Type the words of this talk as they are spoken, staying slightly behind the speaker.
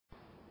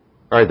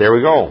All right, there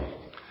we go.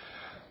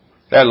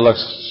 That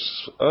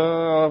looks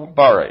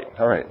about right.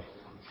 All right.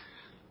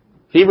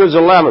 Hebrews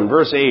 11,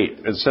 verse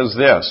 8, it says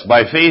this,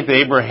 "By faith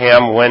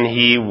Abraham, when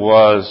he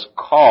was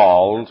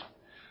called,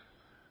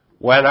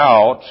 went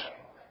out,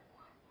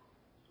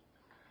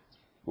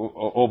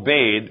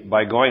 obeyed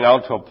by going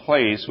out to a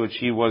place which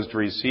he was to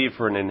receive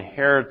for an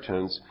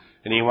inheritance,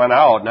 and he went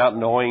out not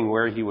knowing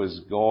where he was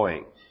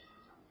going."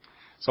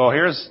 So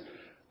here's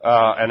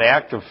an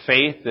act of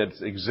faith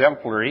that's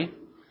exemplary.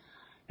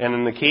 And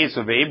in the case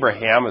of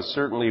Abraham, it's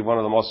certainly one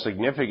of the most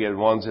significant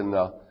ones in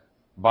the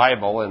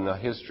Bible, in the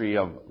history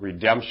of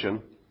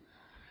redemption.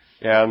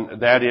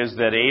 And that is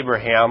that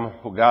Abraham,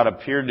 who God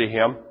appeared to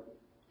him,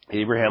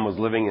 Abraham was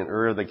living in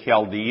Ur of the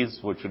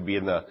Chaldees, which would be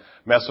in the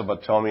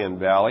Mesopotamian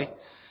valley.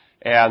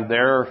 And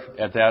there,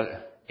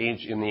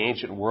 in the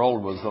ancient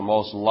world, was the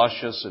most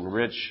luscious and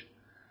rich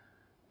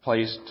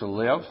place to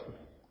live.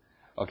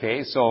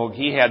 Okay, so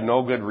he had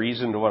no good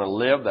reason to want to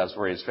live. That's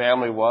where his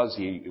family was.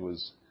 He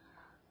was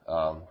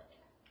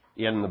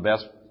in the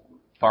best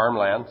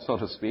farmland, so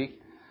to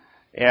speak.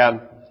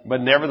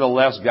 But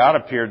nevertheless, God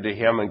appeared to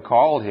him and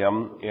called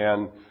him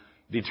and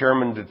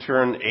determined to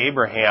turn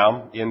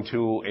Abraham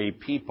into a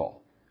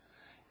people,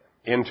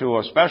 into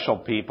a special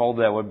people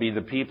that would be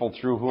the people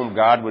through whom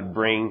God would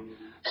bring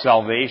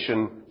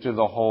salvation to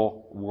the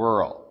whole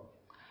world.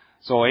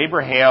 So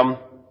Abraham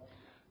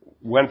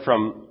went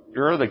from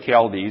Ur of the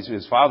Chaldees,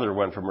 his father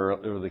went from Ur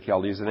of the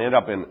Chaldees and ended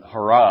up in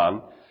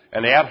Haran.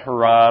 And at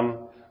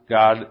Haran,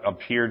 God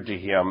appeared to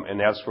him, and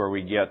that's where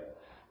we get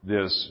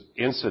this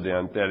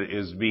incident that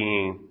is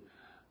being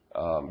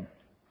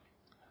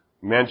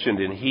mentioned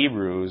in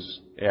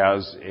Hebrews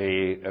as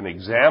an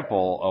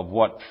example of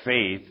what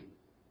faith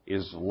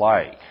is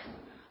like.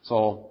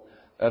 So,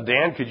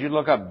 Dan, could you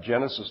look up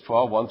Genesis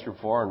 12, 1 through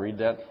 4 and read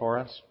that for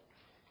us?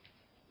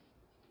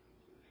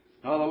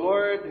 "Now the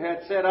Lord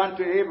had said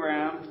unto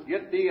Abraham,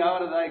 Get thee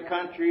out of thy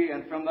country,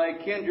 and from thy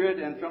kindred,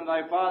 and from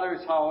thy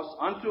father's house,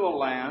 unto a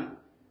land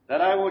that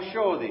I will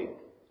show thee.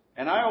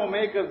 And I will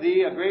make of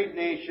thee a great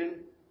nation,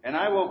 and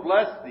I will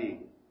bless thee,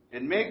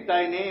 and make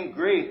thy name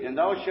great, and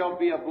thou shalt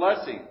be a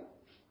blessing.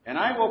 And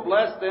I will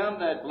bless them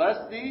that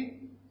bless thee,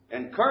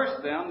 and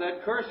curse them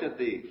that curseth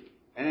thee.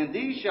 And in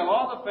thee shall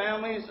all the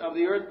families of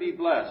the earth be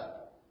blessed.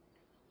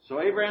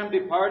 So Abraham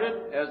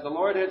departed, as the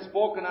Lord had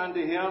spoken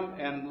unto him,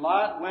 and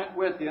Lot went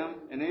with him.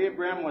 And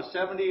Abraham was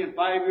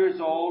 75 years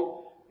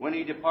old when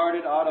he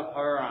departed out of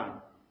Haran."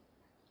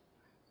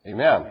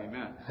 Amen.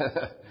 Amen.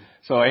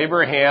 So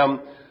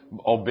Abraham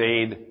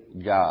obeyed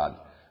God.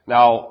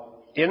 Now,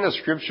 in the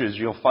Scriptures,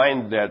 you'll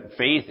find that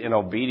faith and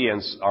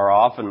obedience are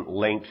often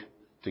linked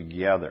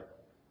together.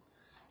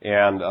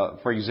 And,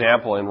 for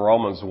example, in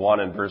Romans 1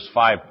 and verse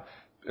 5,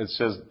 it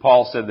says,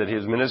 Paul said that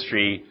his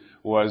ministry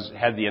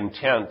had the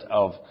intent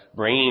of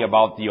bringing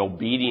about the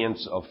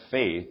obedience of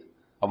faith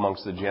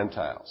amongst the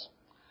Gentiles.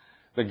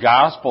 The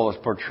gospel is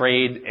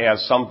portrayed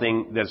as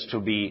something that's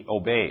to be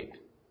obeyed.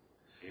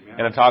 Amen.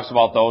 And it talks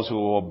about those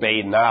who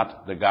obey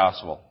not the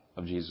gospel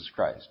of Jesus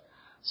Christ.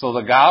 So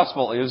the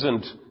gospel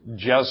isn't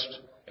just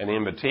an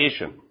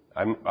invitation.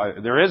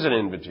 There is an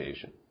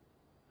invitation.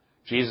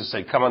 Jesus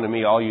said, "Come unto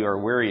me, all you are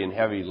weary and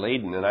heavy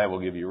laden, and I will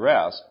give you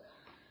rest."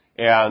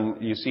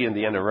 And you see in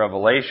the end of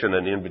Revelation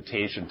an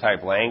invitation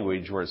type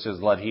language where it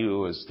says, "Let he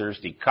who is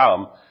thirsty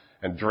come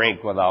and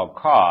drink without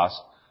cost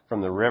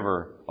from the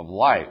river of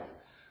life."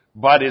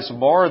 But it's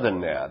more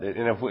than that.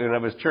 And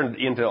if it's turned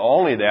into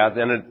only that,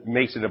 then it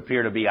makes it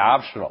appear to be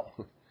optional.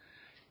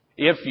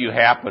 If you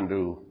happen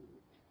to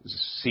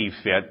see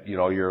fit,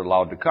 you're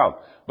allowed to come.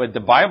 But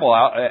the Bible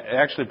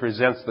actually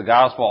presents the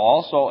gospel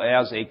also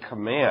as a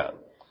command.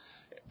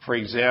 For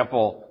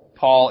example,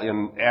 Paul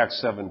in Acts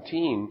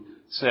 17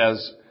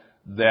 says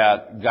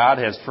that God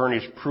has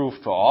furnished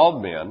proof to all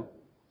men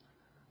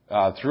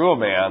through a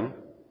man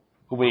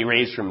whom he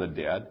raised from the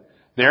dead.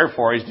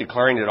 Therefore, he's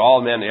declaring that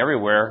all men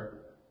everywhere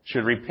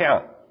should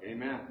repent.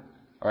 Amen.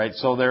 All right,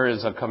 so there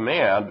is a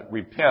command,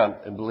 repent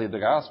and believe the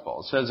gospel.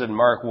 It says in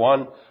Mark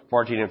 1,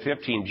 14 and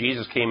 15,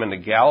 Jesus came into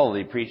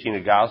Galilee preaching the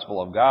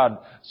gospel of God,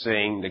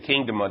 saying, "The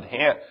kingdom of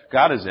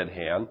God is at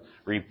hand.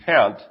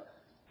 Repent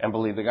and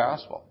believe the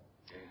gospel."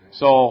 Amen.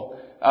 So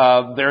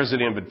there's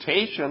an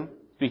invitation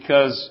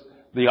because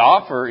the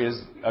offer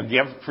is a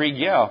free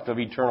gift of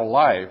eternal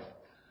life.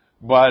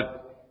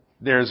 But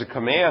there's a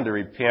command to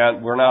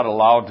repent. We're not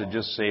allowed to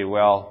just say,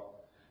 well,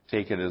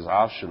 take it as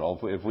optional.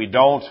 If we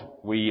don't,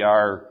 we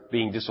are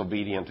being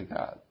disobedient to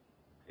God.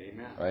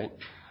 Amen. Right?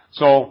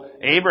 So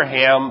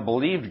Abraham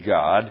believed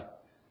God,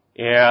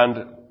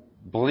 and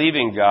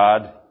believing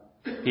God,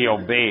 he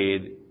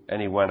obeyed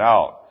and he went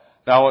out.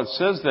 Now it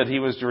says that he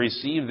was to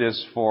receive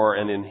this for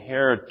an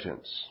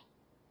inheritance.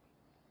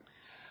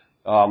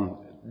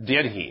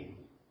 Did he?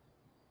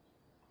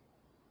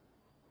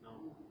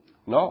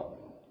 No.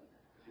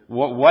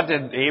 What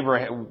did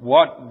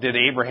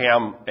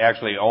Abraham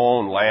actually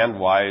own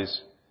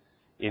land-wise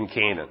in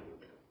Canaan?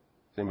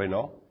 Does anybody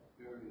know?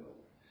 Burial.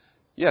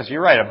 Yes,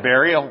 you're right. A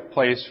burial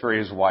place for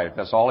his wife.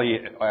 That's all he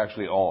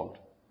actually owned.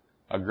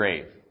 A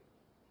grave.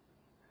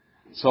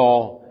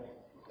 So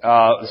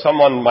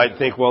someone might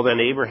think, well, then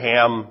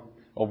Abraham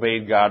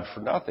obeyed God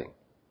for nothing.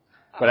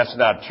 But that's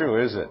not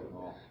true, is it?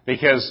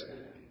 Because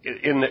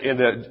in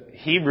the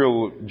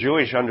Hebrew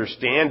Jewish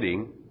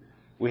understanding,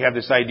 we have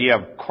this idea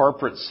of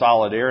corporate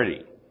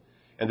solidarity.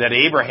 And that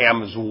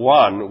Abraham is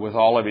one with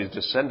all of his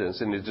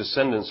descendants, and his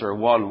descendants are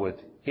one with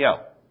him.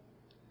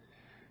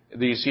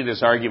 You see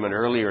this argument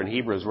earlier in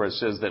Hebrews where it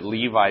says that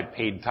Levi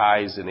paid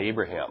tithes in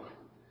Abraham.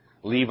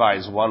 Levi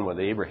is one with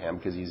Abraham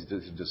because he's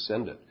his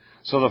descendant.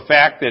 So the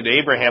fact that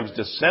Abraham's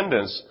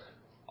descendants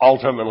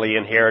ultimately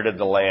inherited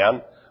the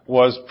land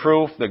was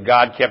proof that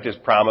God kept his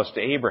promise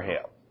to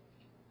Abraham.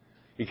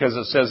 Because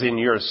it says, in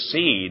your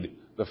seed,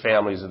 the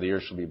families of the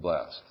earth shall be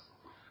blessed.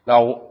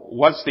 Now,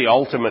 what's the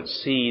ultimate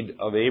seed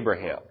of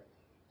Abraham?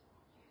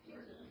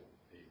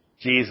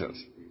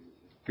 Jesus.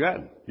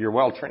 Good. You're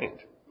well trained.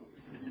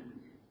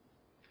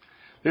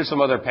 There's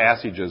some other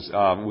passages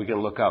we can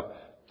look up.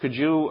 Could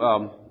you,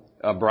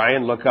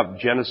 Brian, look up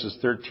Genesis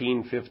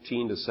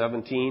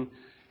 13:15-17,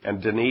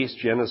 and Denise,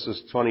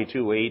 Genesis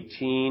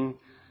 22:18,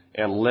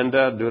 and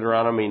Linda,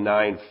 Deuteronomy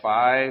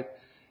 9:5,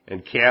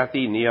 and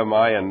Kathy,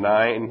 Nehemiah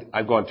 9.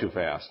 I'm going too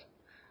fast.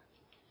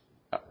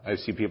 I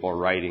see people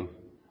writing.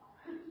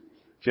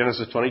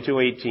 Genesis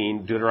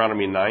 22:18,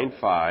 Deuteronomy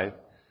 9:5.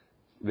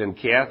 Then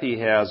Kathy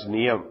has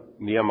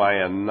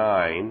Nehemiah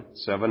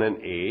 9:7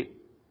 and 8.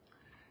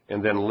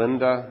 And then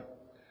Linda,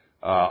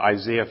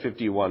 Isaiah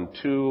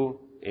 51:2.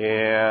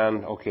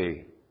 And,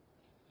 okay.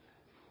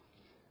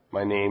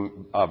 My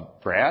name,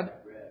 Brad?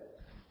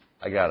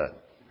 I got it.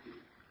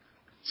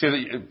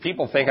 See,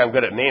 people think I'm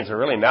good at names. I'm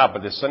really not,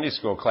 but this Sunday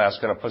school class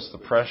kind of puts the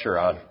pressure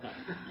on.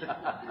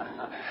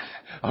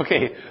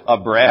 Okay,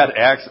 Brad,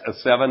 Acts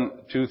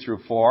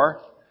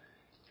 7:2-4.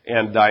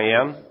 And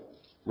Diane,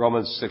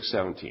 Romans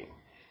 6:17.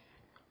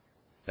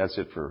 That's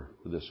it for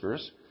this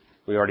verse.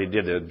 We already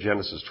did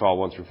Genesis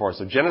 12:1-4.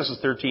 So Genesis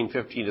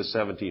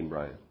 13:15-17,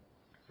 Brian.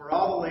 For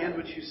all the land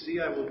which you see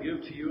I will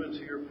give to you and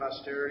to your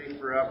posterity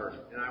forever,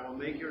 and I will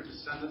make your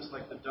descendants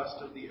like the dust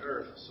of the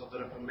earth, so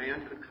that if a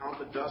man could count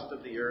the dust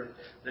of the earth,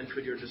 then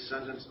could your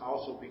descendants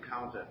also be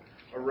counted.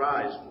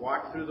 Arise,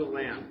 walk through the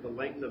land, the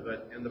length of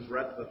it and the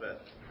breadth of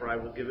it, for I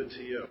will give it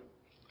to you.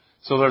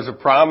 So there's a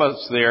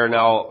promise there.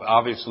 Now,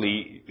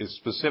 obviously, it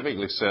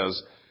specifically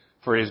says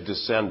for his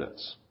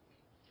descendants.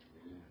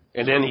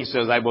 And then he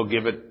says, I will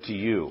give it to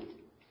you.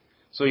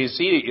 So you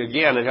see,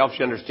 again, it helps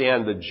you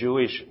understand the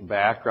Jewish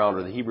background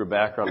or the Hebrew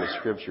background of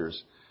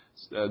Scriptures.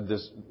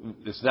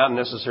 It's not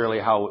necessarily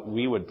how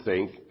we would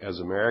think as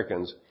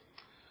Americans.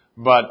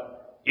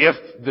 But if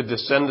the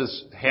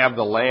descendants have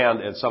the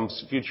land at some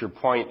future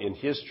point in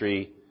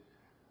history,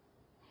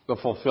 the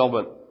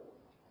fulfillment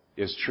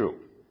is true.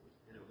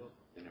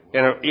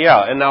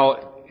 And now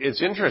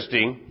it's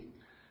interesting.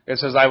 It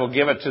says, I will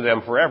give it to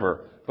them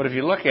forever. But if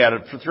you look at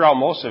it, throughout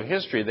most of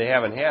history, they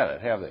haven't had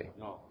it, have they?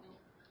 No.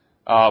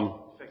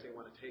 In fact, they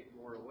want to take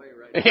more away,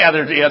 right?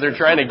 They're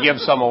trying to give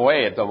some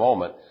away at the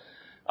moment.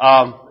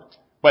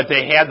 But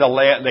they had the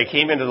land, they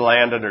came into the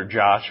land under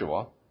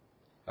Joshua.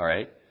 All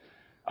right.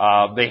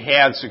 They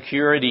had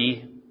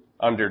security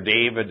under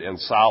David and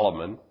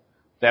Solomon.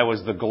 That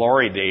was the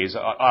glory days.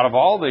 Out of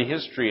all the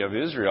history of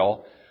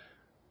Israel,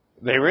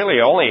 they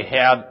really only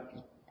had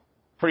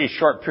pretty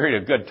short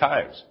period of good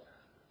times.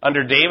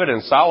 Under David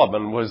and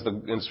Solomon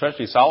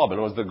especially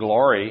Solomon was the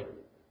glory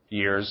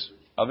years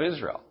of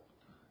Israel,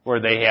 where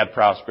they had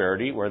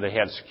prosperity, where they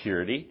had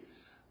security,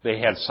 they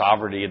had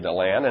sovereignty in the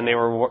land, and they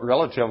were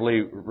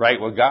relatively right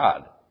with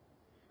God.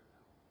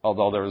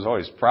 Although there was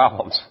always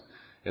problems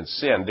and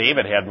sin.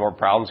 David had more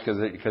problems because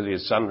of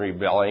his son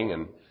rebelling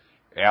and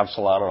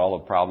Absalom and all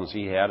the problems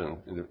he had and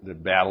the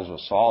battles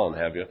with Saul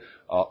and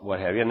what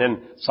have you. And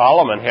then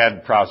Solomon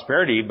had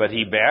prosperity, but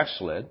he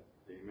backslid.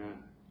 Amen.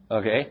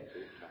 Okay?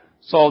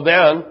 So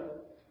then,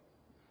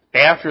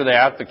 after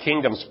that, the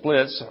kingdom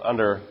splits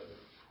under,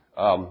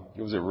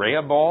 was it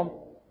Rehoboam?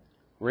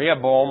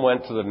 Rehoboam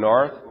went to the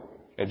north,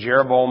 and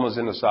Jeroboam was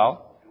in the south.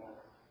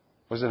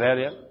 Wasn't that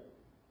it?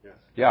 Yes.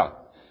 Yeah.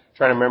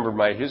 Trying to remember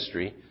my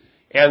history.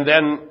 And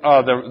then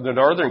the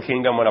northern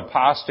kingdom went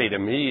apostate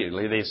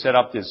immediately. They set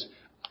up this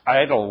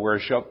idol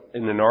worship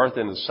in the north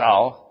and the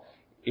south,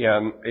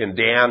 in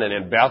Dan and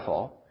in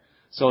Bethel.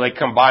 So they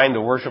combined the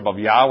worship of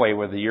Yahweh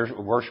with the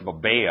worship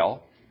of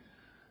Baal.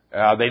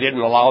 They didn't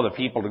allow the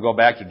people to go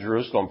back to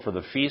Jerusalem for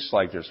the feast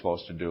like they're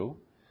supposed to do.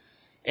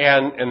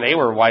 And they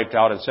were wiped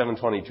out in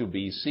 722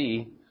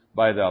 BC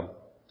by the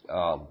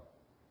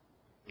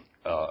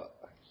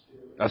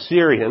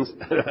Assyrians.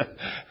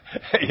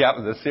 Yeah,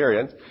 the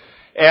Assyrians.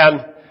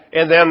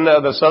 And then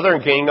the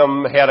southern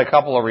kingdom had a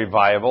couple of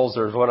revivals.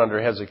 There was one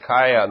under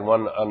Hezekiah and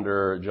one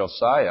under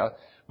Josiah.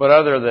 But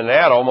other than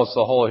that, almost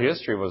the whole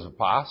history was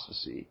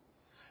apostasy.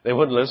 They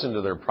wouldn't listen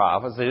to their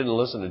prophets. They didn't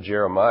listen to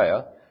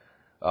Jeremiah.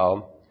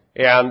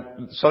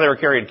 And so they were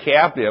carried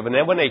captive. And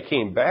then when they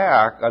came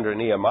back under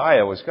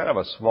Nehemiah, it was kind of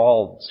a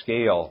small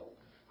scale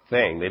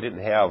thing. They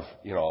didn't have,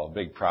 a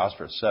big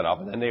prosperous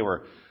setup. And then they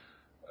were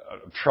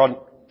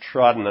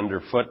trodden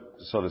underfoot,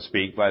 so to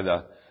speak, by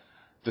the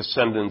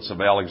descendants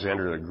of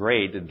Alexander the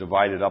Great had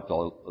divided up the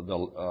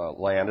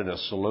land, and the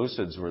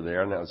Seleucids were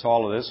there, and that's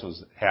all of this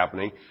was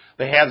happening.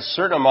 They had a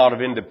certain amount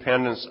of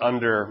independence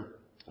under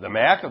the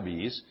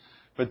Maccabees,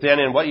 but then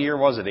in what year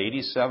was it,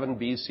 87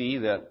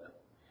 BC,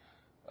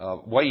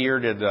 what year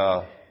did,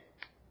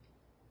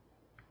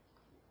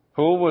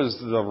 who was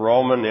the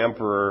Roman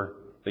emperor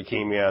that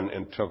came in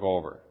and took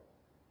over?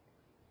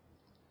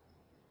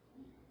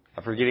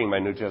 I'm forgetting my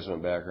New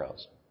Testament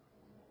backgrounds.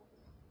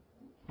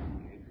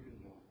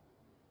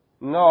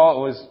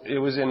 No, it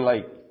was in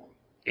like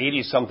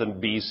 80 something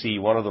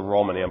BC, one of the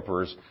Roman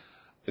emperors.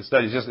 It's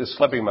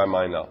slipping my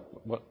mind now.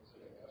 What?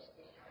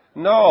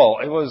 No,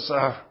 it was,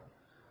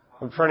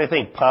 I'm trying to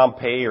think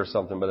Pompey or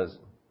something, but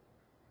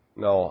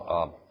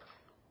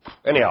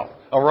anyhow,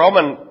 a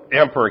Roman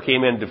emperor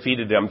came in,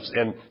 defeated them,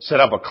 and set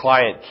up a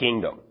client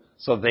kingdom.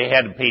 So they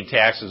had to pay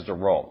taxes to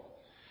Rome.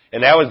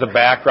 And that was the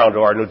background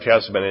to our New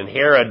Testament. And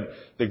Herod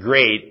the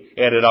Great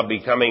ended up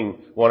becoming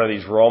one of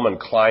these Roman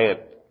client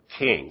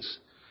kings.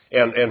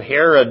 And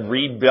Herod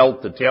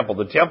rebuilt the temple.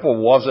 The temple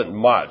wasn't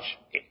much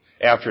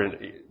after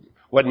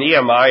what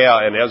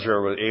Nehemiah and Ezra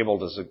were able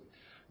to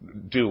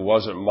do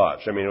wasn't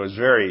much. I mean, it was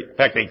in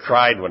fact, they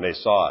cried when they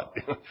saw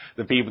it.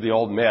 The people, the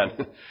old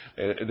men,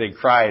 they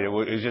cried.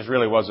 It just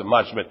really wasn't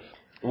much. But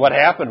what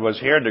happened was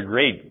Herod the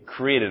Great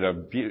created a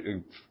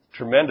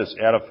tremendous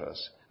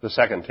edifice, the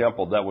second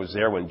temple that was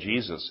there when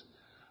Jesus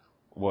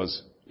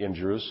was in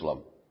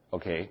Jerusalem.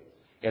 Okay?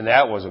 And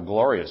that was a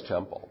glorious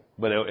temple.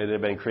 But it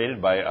had been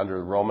created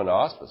under Roman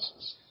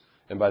auspices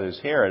and by this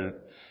Herod.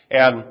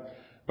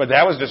 But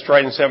that was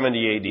destroyed in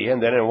 70 AD.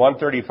 And then in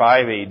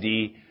 135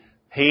 AD,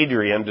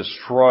 Hadrian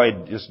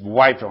just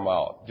wiped them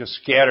out, just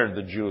scattered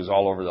the Jews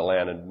all over the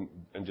land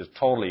and just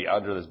totally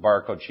under this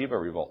Bar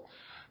Kokhba revolt.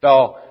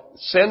 Now,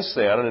 since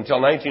then, and until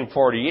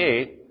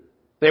 1948,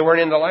 they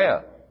weren't in the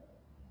land.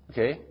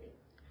 Okay?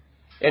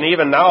 And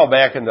even now,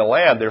 back in the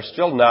land, they're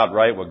still not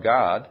right with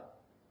God.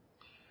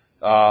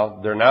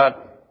 They're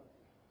not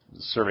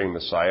serving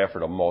Messiah for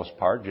the most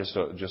part, just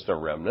a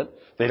remnant.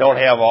 They don't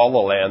have all the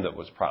land that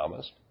was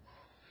promised.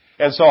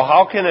 And so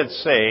how can it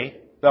say,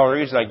 now the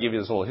reason I give you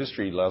this little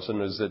history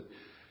lesson is that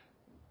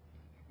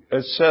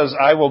it says,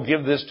 I will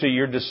give this to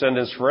your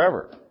descendants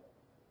forever.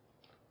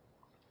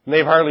 And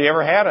they've hardly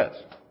ever had it.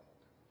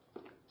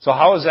 So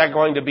how is that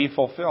going to be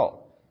fulfilled?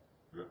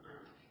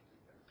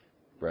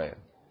 Brian.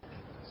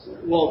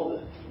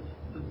 Well,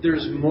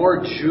 there's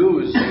more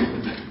Jews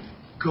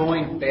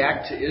going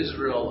back to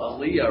Israel,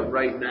 Aliyah,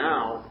 right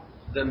now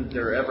than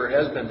there ever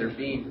has been. They're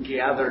being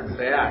gathered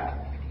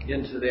back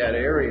into that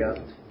area.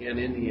 And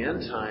in the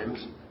end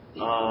times,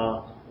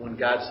 when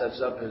God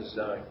sets up His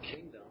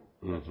kingdom.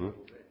 Mm-hmm.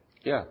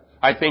 Yeah.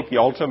 I think the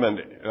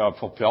ultimate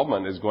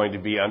fulfillment is going to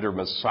be under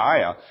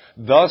Messiah.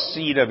 The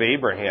seed of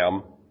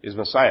Abraham is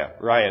Messiah.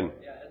 Ryan.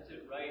 Yeah, that's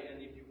it, right?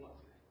 And if you want,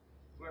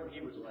 we're in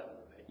Hebrews 11,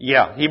 right?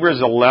 Yeah,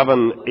 Hebrews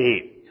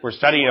 11:8. We're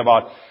studying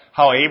about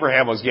how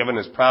Abraham was given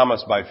his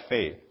promise by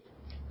faith.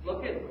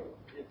 Look at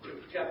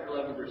chapter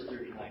 11, verse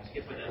 39.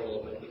 Skip it a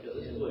little bit, because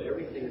this is what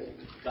everything is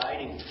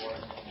guiding for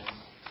us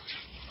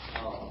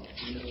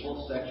in this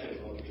whole section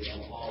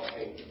on all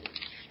faith.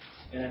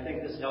 And I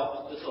think this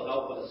will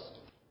help us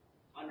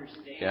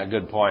understand. Yeah,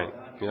 good point.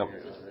 Yep.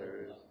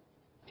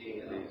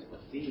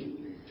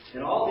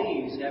 And all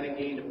these, having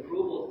gained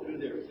approval through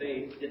their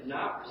faith, did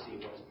not receive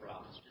what was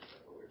promised, just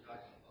like what we're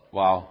talking about.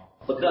 Wow.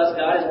 Because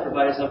God has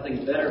provided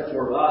something better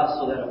for us,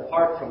 so that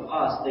apart from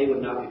us, they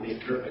would not be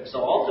made perfect.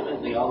 So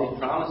ultimately, all these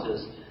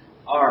promises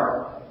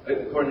are,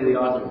 according to the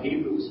author of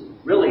Hebrews,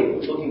 really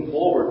looking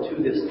forward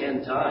to this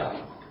end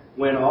time,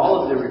 when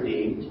all of the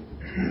redeemed,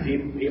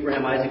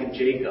 Abraham, Isaac, and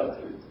Jacob,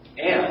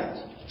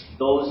 and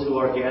those who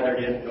are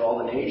gathered into all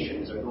the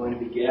nations are going to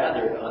be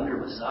gathered under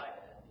Messiah.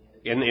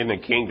 In the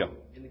kingdom.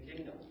 In the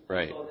kingdom.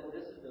 Right. So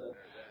this is the...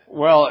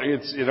 Well,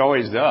 it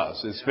always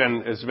does.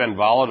 It's been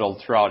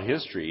volatile throughout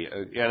history,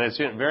 and it's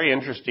very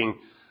interesting.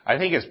 I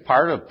think it's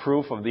part of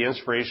proof of the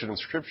inspiration of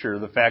Scripture,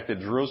 the fact that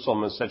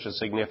Jerusalem is such a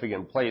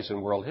significant place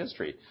in world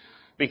history.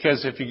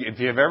 Because if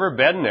you've ever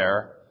been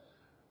there,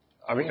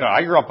 I mean,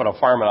 I grew up on a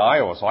farm in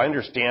Iowa, so I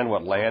understand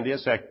what land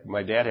is. In fact,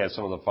 my dad had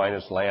some of the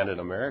finest land in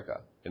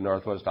America, in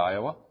northwest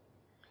Iowa.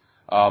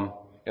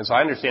 And so I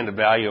understand the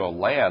value of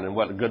land and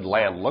what a good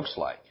land looks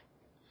like.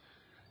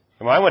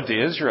 And when I went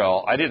to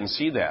Israel, I didn't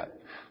see that.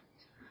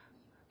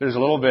 There's a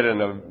little bit in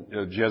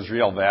the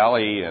Jezreel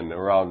Valley and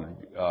around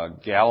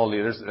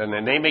Galilee,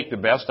 and they make the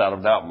best out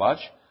of not much.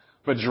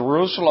 But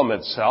Jerusalem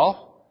itself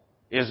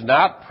is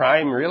not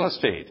prime real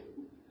estate.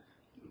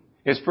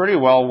 It's pretty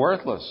well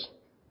worthless.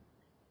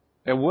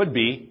 It would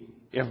be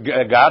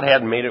if God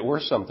hadn't made it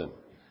worth something.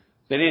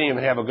 They didn't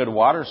even have a good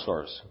water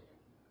source.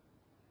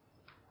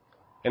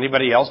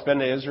 Anybody else been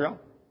to Israel?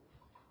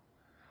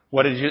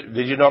 What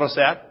did you notice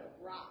that?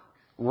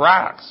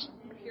 Rocks.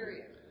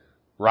 Period.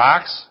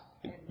 Rocks?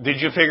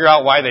 Did you figure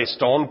out why they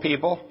stoned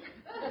people?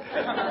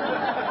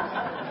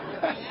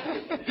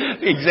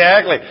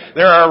 Exactly.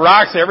 There are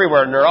rocks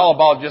everywhere, and they're all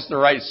about just the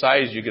right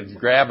size you could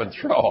grab and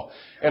throw.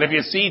 And if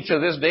you see to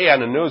this day on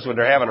the news when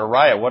they're having a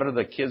riot, what are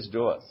the kids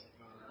doing?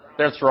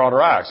 they're throwing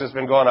rocks. It's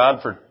been going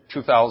on for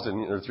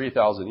 2,000 or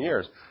 3,000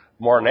 years.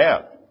 More than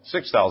that.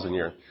 6,000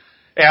 years.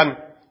 And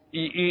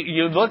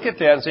you look at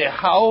that and say,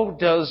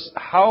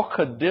 how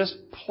could this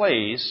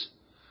place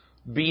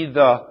be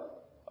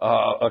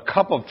a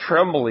cup of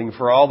trembling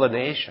for all the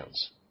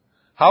nations?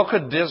 How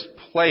could this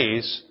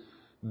place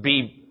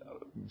be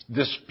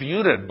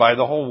disputed by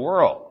the whole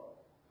world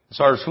as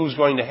far as who's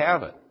going to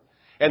have it?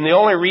 And the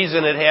only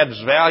reason it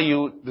has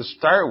value to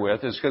start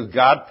with is because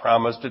God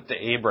promised it to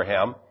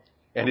Abraham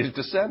and his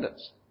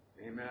descendants.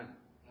 Amen.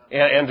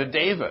 And to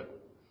David.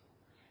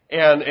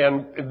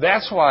 And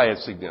that's why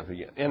it's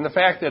significant. And the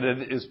fact that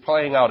it is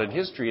playing out in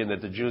history and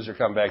that the Jews are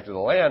coming back to the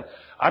land,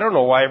 I don't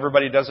know why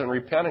everybody doesn't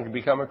repent and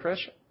become a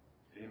Christian.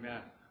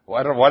 Amen.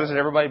 Why doesn't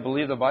everybody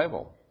believe the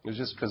Bible? It's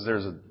just because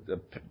there's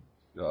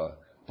a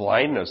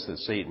blindness that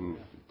Satan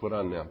put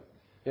on them.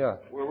 Yeah.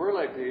 Well, we're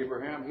like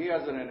Abraham. He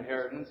has an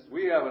inheritance.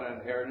 We have an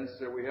inheritance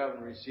that we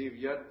haven't received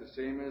yet, the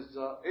same as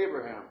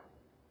Abraham.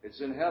 It's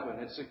in heaven.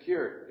 It's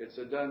secured. It's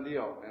a done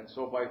deal. And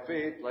so by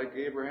faith, like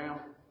Abraham,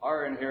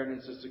 our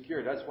inheritance is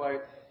secure. That's why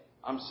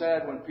I'm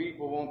sad when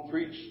people won't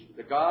preach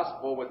the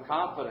gospel with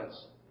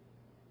confidence.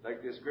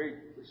 Like this great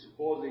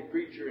supposedly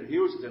preacher in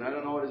Houston, I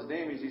don't know what his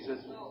name is. He says,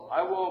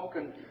 I won't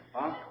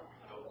condemn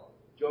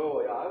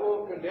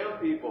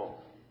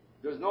people.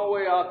 There's no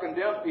way I'll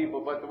condemn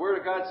people. But the Word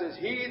of God says,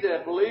 he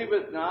that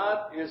believeth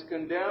not is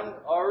condemned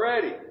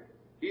already.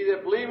 He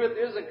that believeth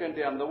isn't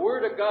condemned. The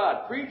Word of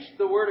God. Preach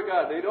the Word of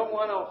God. They don't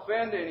want to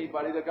offend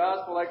anybody. The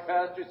gospel, like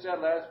Pastor said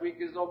last week,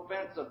 is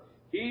offensive.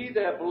 He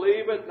that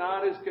believeth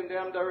not is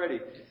condemned already.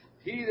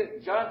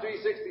 John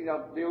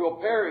 3:16, they will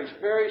perish.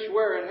 Perish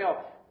where? In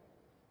hell.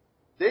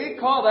 They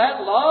call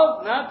that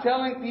love, not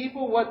telling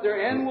people what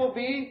their end will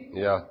be?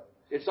 Yeah.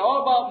 It's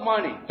all about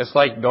money. It's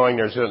like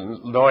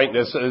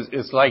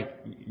it's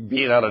like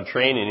being on a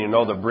train and you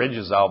know the bridge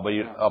is out,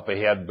 up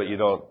ahead, but you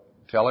don't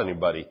tell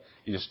anybody.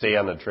 You just stay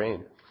on the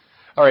train.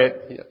 All right.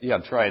 Yeah,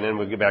 try, and then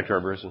we'll get back to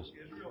our verses.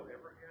 Israel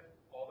ever had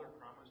all their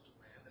promised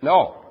land?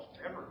 No.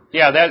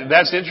 Yeah,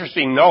 that's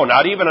interesting. No,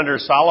 not even under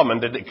Solomon,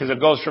 because it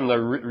goes from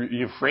the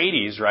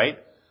Euphrates, right,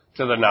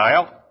 to the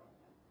Nile.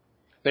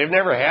 They've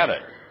never had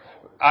it.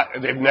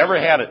 They've never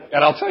had it.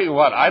 And I'll tell you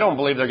what, I don't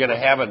believe they're going to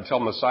have it until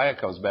Messiah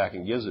comes back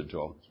and gives it to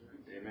them.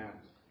 Amen.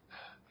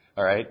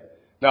 All right?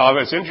 Now,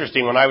 it's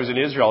interesting. When I was in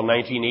Israel in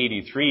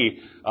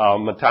 1983,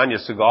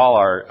 Matanya Segal,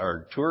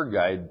 our tour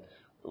guide,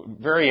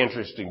 very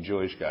interesting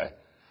Jewish guy,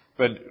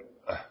 but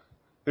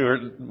we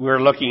were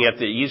looking at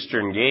the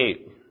Eastern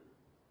Gate,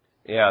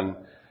 and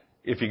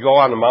if you go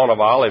on the Mount of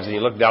Olives and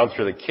you look down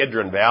through the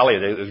Kidron Valley,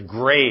 there's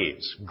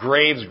graves.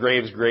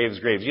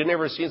 You've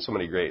never seen so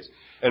many graves.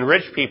 And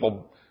rich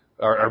people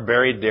are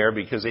buried there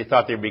because they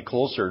thought they'd be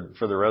closer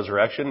for the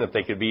resurrection if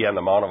they could be on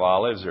the Mount of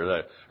Olives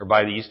or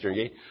by the Eastern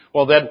Gate.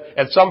 Well, then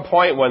at some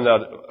point when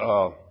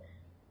the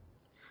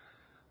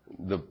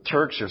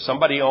Turks or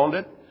somebody owned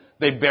it,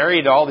 they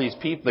buried all these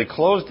people. They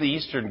closed the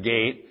Eastern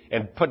Gate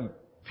and put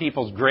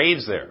people's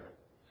graves there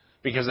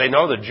because they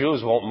know the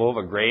Jews won't move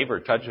a grave or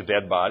touch a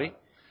dead body.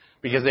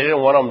 Because they didn't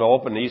want them to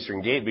open the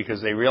Eastern Gate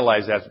because they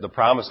realized that's the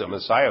promise that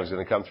Messiah was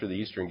going to come through the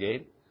Eastern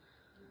Gate.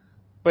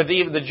 But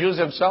even the Jews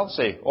themselves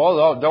say, oh,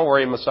 no, don't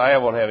worry, Messiah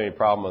won't have any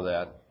problem with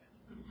that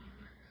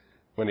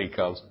when he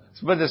comes.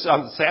 But the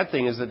sad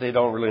thing is that they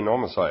don't really know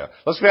Messiah.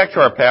 Let's go back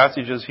to our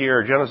passages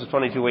here. Genesis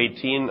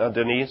 22:18,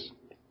 Denise.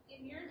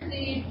 In your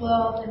seed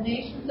will the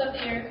nations of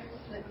the earth,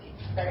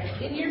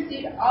 in your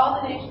seed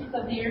all the nations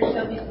of the earth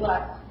shall be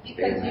blessed,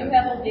 because you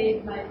have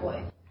obeyed my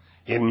voice.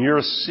 In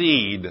your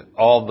seed,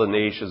 all the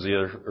nations of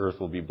the earth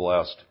will be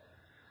blessed.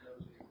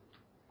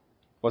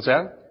 What's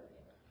that?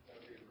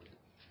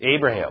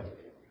 Abraham.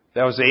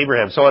 That was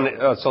Abraham.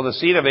 So the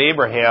seed of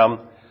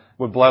Abraham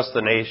would bless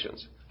the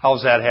nations.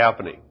 How's that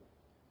happening?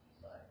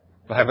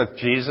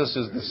 Jesus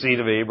is the seed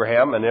of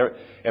Abraham,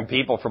 and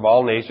people from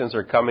all nations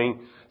are coming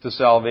to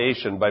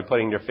salvation by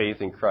putting their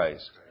faith in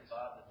Christ.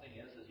 The thing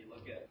is, you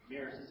look at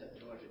mirrors, it's at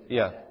Georgia.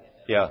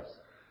 Yeah.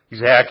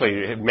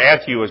 Exactly.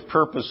 Matthew is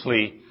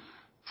purposely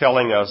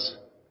telling us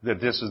that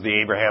this is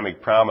the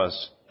Abrahamic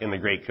promise in the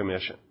Great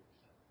Commission.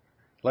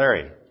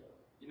 Larry.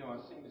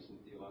 I've seen this in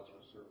theological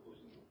circles,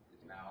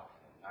 and now,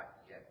 not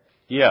yet.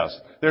 Yes.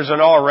 There's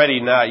an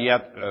already, not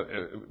yet,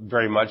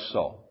 very much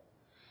so.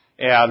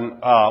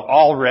 And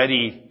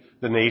already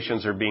the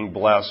nations are being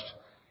blessed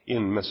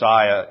in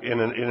Messiah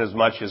in as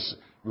much as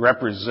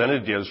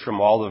representatives from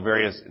all the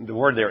various, the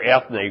word there,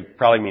 ethnic,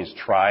 probably means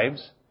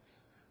tribes,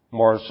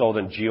 more so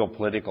than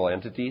geopolitical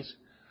entities.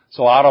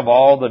 So out of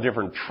all the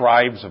different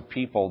tribes of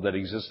people that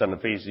exist on the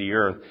face of the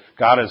earth,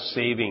 God is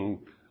saving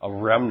a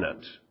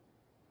remnant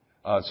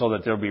so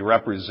that there will be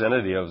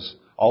representatives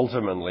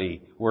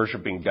ultimately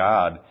worshiping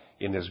God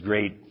in this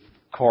great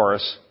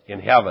chorus in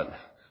heaven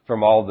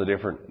from all the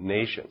different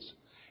nations.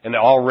 And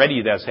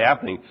already that's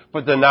happening.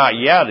 But the not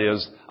yet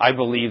is, I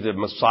believe that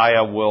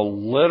Messiah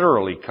will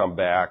literally come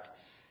back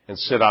and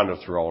sit on the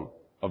throne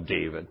of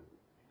David.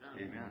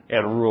 Amen.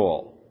 And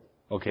rule.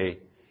 Okay?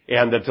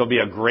 And that there'll be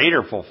a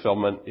greater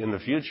fulfillment in the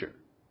future.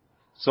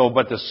 So,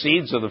 but the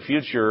seeds of the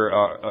future,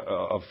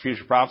 of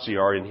future prophecy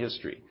are in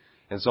history.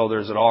 And so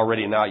there's an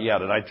already not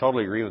yet. And I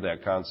totally agree with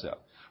that concept.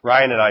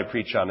 Ryan and I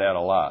preach on that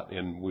a lot.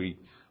 And we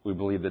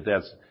believe that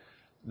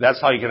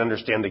that's how you can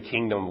understand the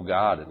kingdom of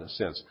God in a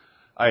sense.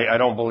 I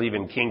don't believe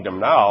in kingdom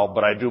now,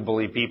 but I do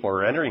believe people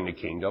are entering the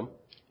kingdom.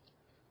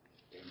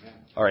 Amen.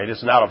 All right.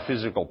 It's not a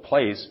physical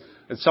place.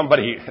 It's I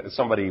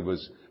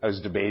was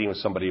debating with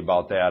somebody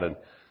about that, and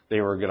they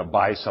were going to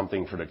buy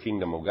something for the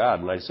kingdom of God.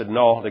 And I said,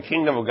 no, the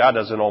kingdom of God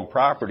doesn't own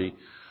property.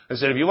 I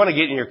said, if you want to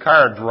get in your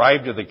car and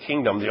drive to the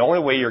kingdom, the only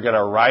way you're going to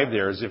arrive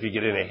there is if you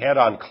get in a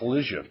head-on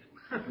collision.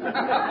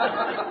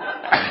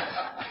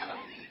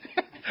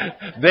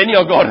 Then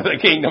you'll go to the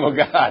kingdom of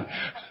God.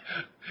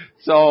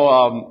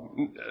 So,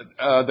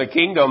 the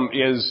kingdom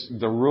is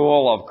the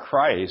rule of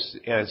Christ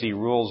as He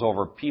rules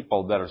over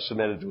people that are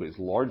submitted to His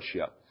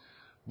lordship.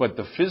 But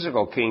the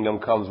physical kingdom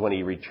comes when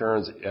He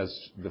returns as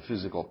the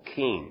physical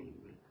king.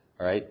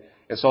 All right?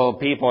 And so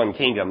people in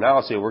kingdom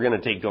now say, we're going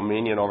to take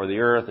dominion over the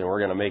earth and we're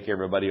going to make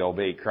everybody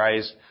obey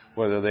Christ,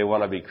 whether they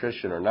want to be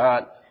Christian or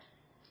not.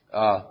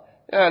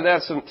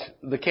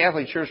 The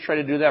Catholic Church tried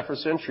to do that for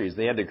centuries.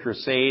 They had the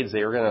Crusades.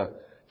 They were going to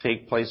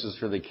take places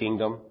for the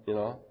kingdom,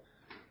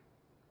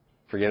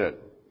 Forget it.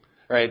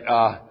 All right,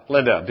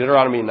 Linda,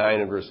 Deuteronomy 9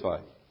 and verse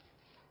 5.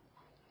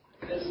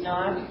 It is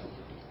not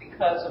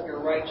because of your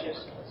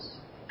righteousness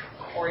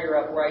or your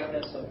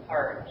uprightness of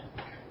heart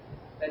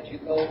that you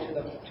go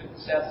to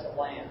possess the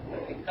land,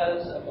 but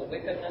because of the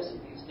wickedness of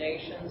these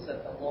nations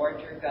that the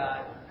Lord your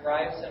God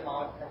drives them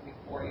out from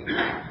before you,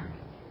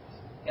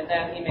 and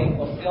that He may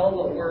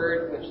fulfill the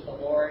word which the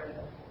Lord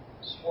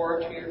swore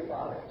to your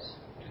fathers,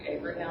 to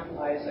Abraham,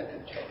 Isaac,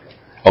 and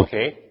Jacob.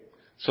 Okay.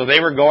 So they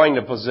were going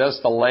to possess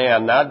the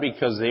land not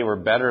because they were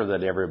better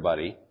than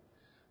everybody,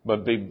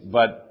 but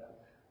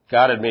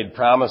God had made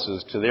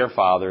promises to their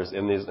fathers,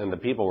 and the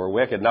people were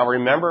wicked. Now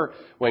remember,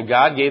 when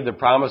God gave the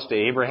promise to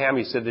Abraham,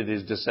 He said that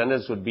his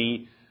descendants would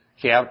be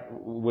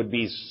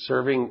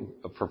serving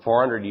for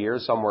 400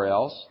 years somewhere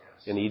else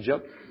in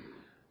Egypt.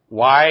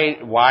 Why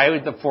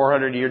the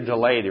 400-year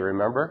delay? Do you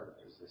remember?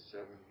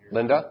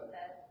 Linda?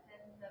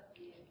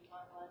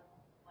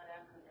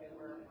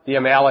 The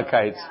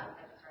Amalekites.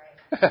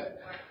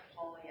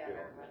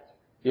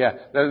 Yeah.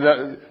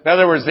 In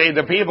other words,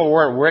 the people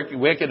weren't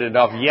wicked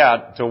enough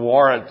yet to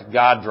warrant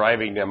God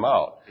driving them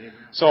out.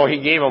 So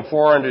He gave them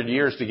 400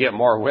 years to get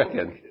more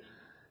wicked.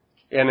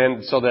 And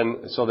then, so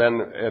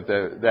then at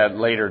that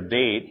later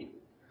date,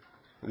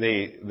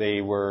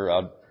 they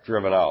were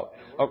driven out.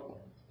 Oh,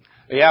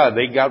 yeah,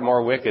 they got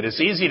more wicked.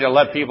 It's easy to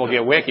let people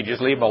get wicked.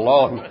 Just leave them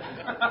alone.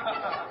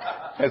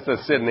 That's the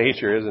sin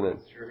nature, isn't it?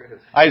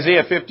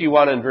 Isaiah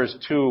 51 and verse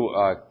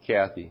 2,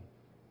 Kathy.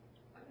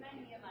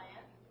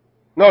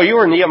 No, you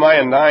were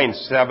Nehemiah 9,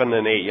 7,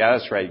 and 8. Yeah,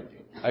 that's right.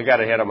 I got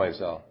ahead of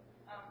myself.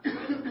 The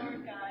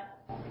Lord God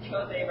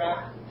chose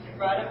Abraham and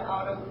brought him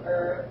out of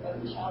Ur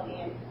of the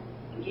Chaldeans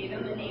and gave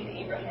him the name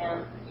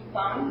Abraham. He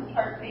found his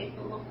heart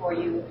faithful before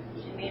you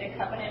and made a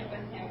covenant with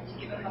him to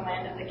give him the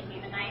land of the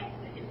Canaanites,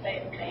 the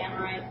Hittites, the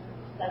Amorites,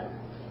 the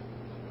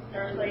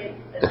Perizzites,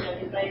 the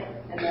Jebusites,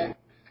 and the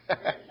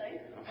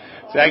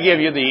Girgashites. See, I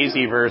give you the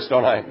easy verse,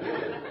 don't I?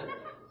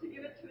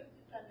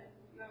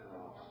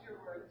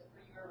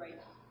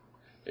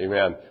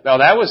 Amen. Now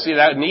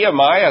that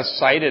Nehemiah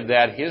cited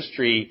that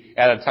history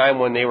at a time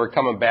when they were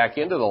coming back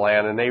into the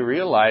land, and they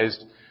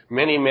realized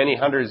many, many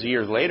hundreds of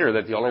years later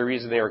that the only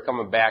reason they were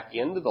coming back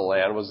into the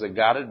land was that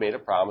God had made a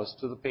promise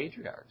to the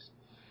patriarchs.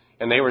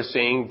 And they were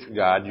saying to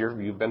God,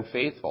 you've been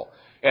faithful.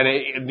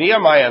 And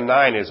Nehemiah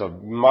 9 is a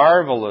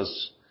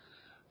marvelous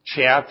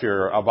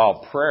chapter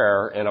about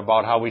prayer and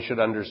about how we should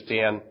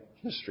understand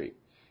history.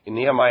 In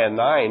Nehemiah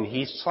 9,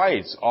 he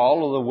cites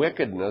all of the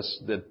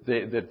wickedness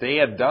that they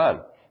had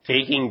done,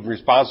 taking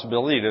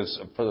responsibility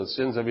for the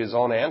sins of his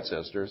own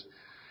ancestors.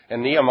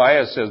 And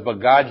Nehemiah says, but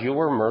God, you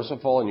were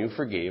merciful and you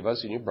forgave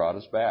us and you brought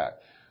us back.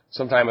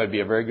 Sometime it'd be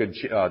a very good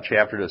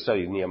chapter to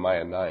study,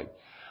 Nehemiah 9.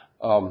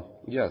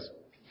 Yes.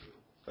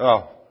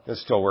 Oh,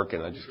 it's still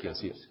working. I just can't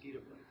see it.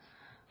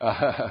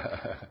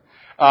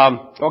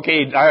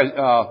 Okay,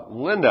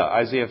 Linda,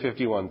 Isaiah 51:2.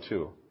 Look to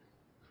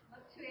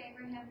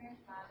Abraham your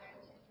father, and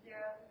to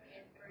Sarah who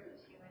gave birth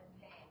to you in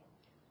pain.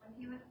 When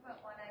he was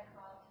but one, I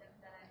called him,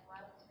 then I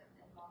blessed him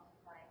and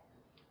multiplied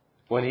him.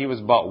 When he was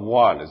but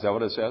one, is that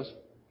what it says?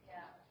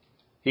 Yeah.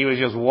 He was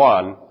just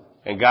one,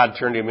 and God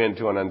turned him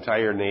into an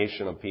entire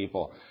nation of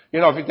people.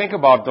 If you think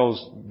about those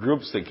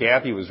groups that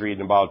Kathy was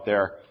reading about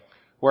there,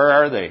 where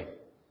are they?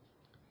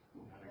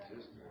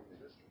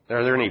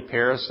 Are there any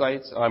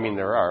parasites? I mean,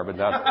 there are, but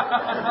not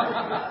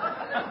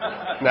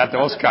not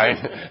those kind.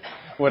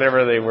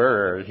 Whatever they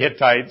were, or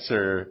Hittites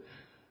or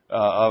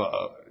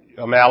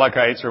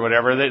Amalekites or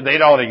whatever, they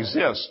don't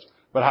exist.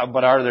 But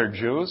are there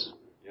Jews?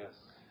 Yes.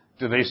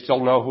 Do they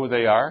still know who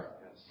they are?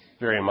 Yes.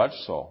 Very much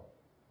so.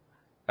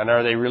 And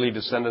are they really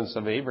descendants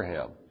of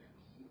Abraham?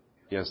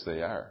 Yes,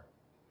 they are.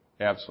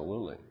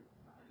 Absolutely.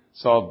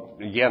 So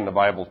again, the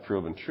Bible's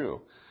proven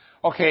true.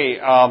 Okay,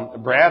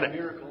 Brad, A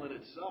miracle in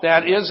itself.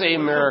 that is a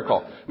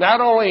miracle.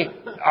 Not only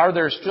are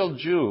there still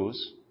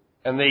Jews,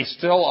 and they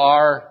still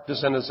are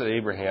descendants of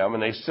Abraham,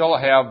 and they still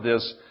have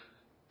this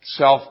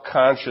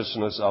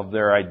self-consciousness of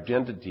their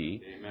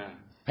identity. Amen.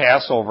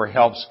 Passover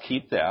helps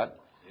keep that.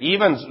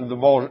 Even the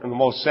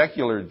most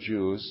secular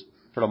Jews,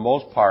 for the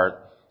most part,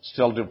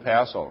 still do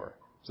Passover.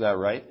 Is that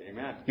right?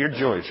 Amen. You're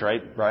Jewish,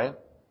 right, Brian?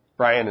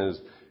 Brian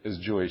is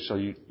Jewish, so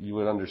you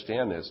would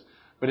understand this.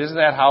 But isn't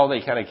that how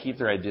they kind of keep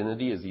their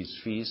identity, is these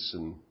feasts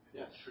and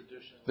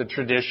the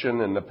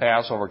tradition and the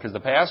Passover? Because the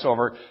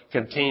Passover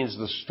contains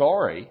the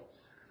story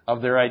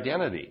of their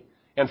identity.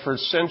 And for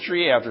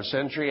century after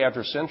century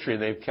after century,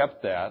 they've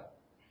kept that,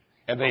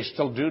 and they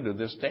still do to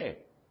this day.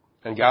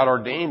 And God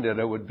ordained that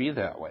it would be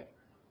that way.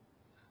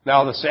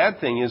 Now, the sad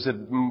thing is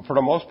that for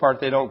the most part,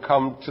 they don't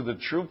come to the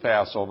true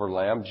Passover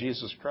lamb,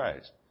 Jesus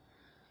Christ.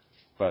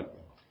 But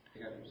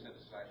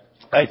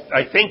I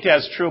think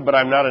that's true, but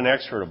I'm not an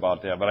expert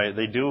about that. But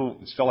they do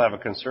still have a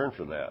concern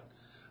for that.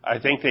 I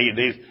think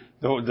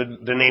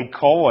the name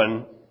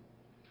Cohen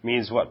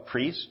means what?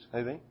 Priest,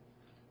 I think?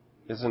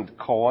 Isn't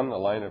Cohen a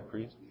line of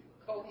priest?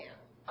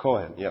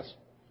 Cohen, yes.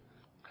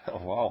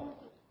 Oh, wow.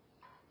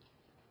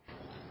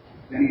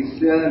 And he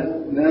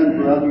said, Then,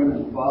 brethren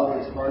and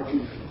fathers,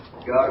 hearken,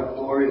 God of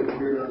glory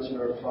appeared unto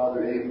our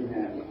father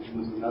Abraham, who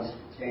was in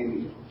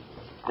Mesopotamia,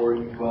 for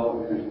he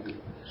dwelt in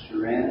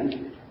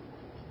Haran,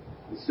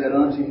 and said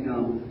unto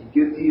him,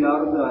 Get thee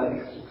out of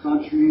thy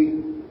country,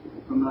 and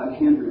from thy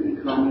kindred,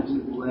 and come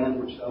into the land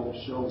which I will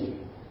show thee.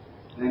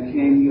 Then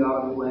came he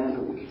out of the land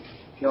of the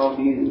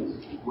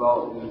Chaldeans, and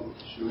dwelt in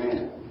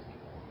Haran.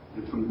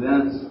 And from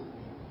thence,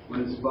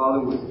 when his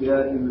father was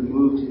dead, he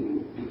removed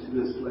him into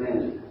this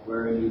land,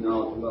 wherein he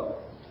now dwelt.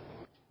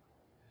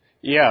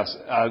 Yes,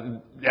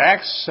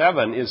 Acts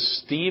 7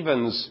 is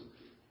Stephen's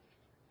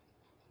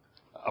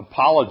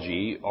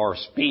apology or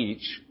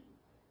speech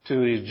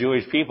to these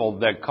Jewish people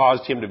that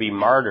caused him to be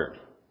martyred.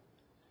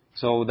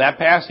 So that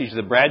passage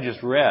that Brad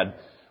just read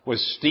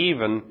was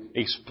Stephen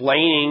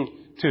explaining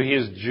to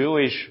his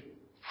Jewish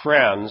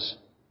friends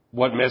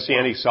what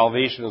Messianic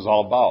salvation is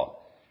all about.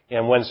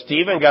 And when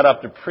Stephen got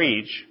up to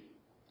preach,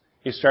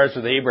 he starts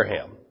with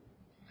Abraham.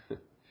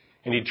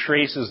 And he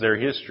traces their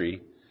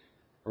history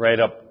right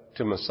up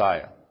to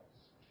Messiah.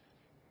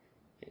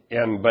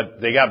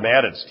 But they got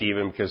mad at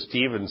Stephen because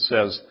Stephen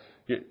says,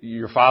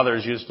 your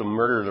fathers used to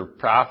murder the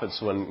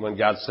prophets when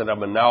God sent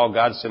them, and now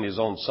God sent his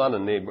own son,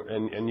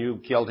 and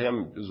you killed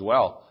him as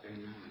well.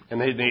 And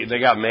they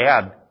got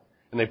mad,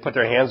 and they put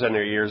their hands on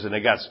their ears, and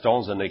they got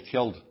stones, and they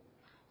killed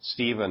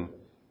Stephen.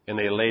 And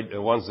they laid,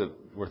 the ones that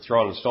were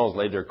throwing the stones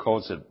laid their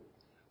coats at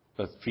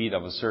the feet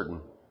of a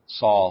certain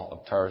Saul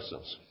of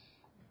Tarsus,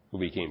 who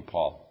became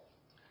Paul.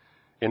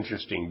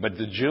 Interesting. But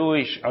the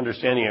Jewish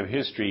understanding of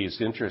history is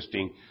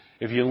interesting.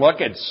 If you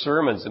look at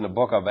sermons in the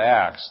book of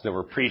Acts that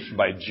were preached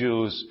by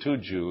Jews to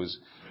Jews,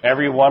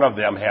 every one of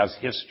them has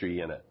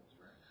history in it.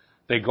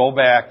 They go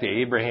back to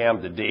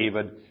Abraham, to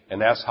David,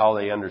 and that's how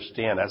they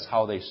understand. That's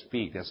how they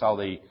speak. That's how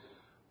they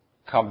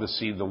come to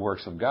see the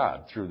works of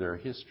God, through their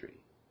history.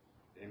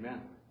 Amen.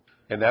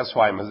 And that's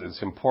why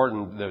it's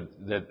important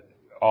that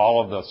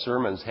all of the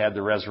sermons had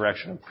the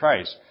resurrection of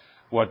Christ.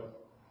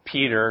 What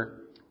Peter,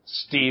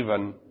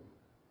 Stephen,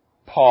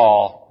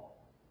 Paul,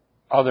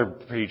 other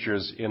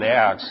preachers in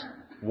Acts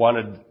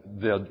wanted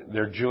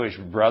their Jewish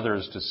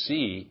brothers to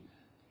see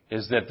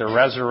is that the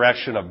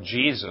resurrection of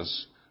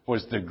Jesus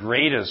was the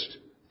greatest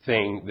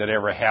thing that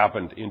ever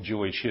happened in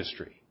Jewish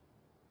history.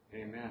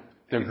 Amen.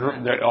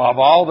 Of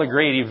all the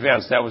great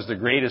events, that was the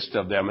greatest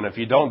of them. And if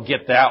you don't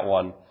get that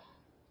one,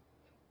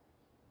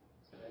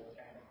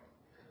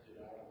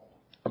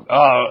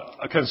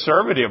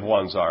 conservative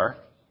ones are.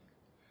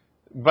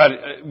 But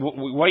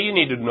what you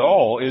need to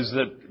know is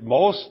that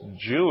most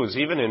Jews,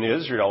 even in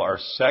Israel, are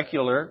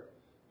secular,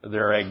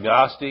 they're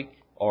agnostic,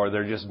 or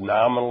they're just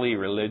nominally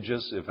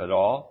religious, if at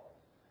all.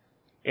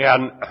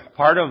 And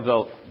part of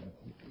the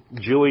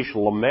Jewish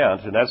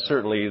lament, and that's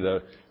certainly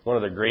one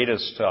of the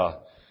greatest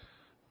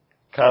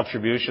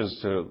contributions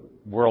to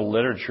world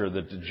literature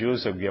that the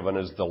Jews have given,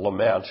 is the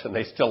lament, and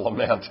they still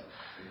lament.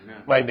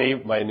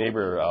 Amen. My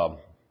neighbor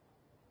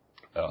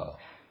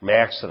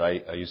Max, that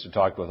I used to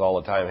talk with all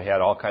the time,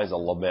 had all kinds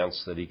of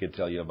laments that he could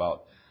tell you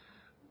about.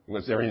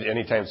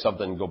 Anytime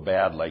something go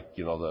bad, like,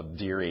 the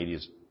deer ate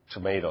his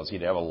tomatoes,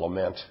 he'd have a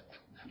lament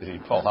that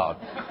he'd pull out.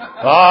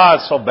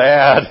 It's so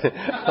bad.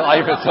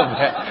 Life is so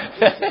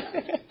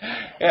bad.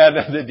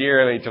 And the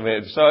deer ate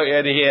tomatoes. So,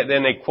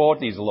 then they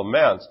quote these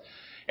laments.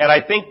 And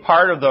I think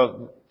part of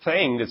the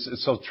thing that's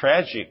so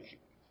tragic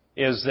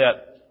is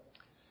that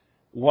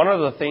one of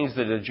the things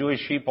that the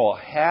Jewish people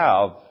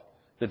have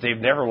that they've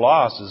never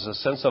lost is a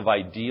sense of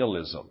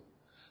idealism.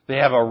 They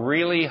have a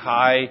really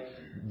high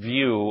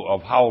view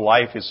of how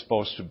life is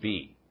supposed to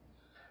be.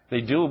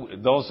 They do,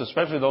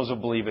 especially those who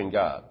believe in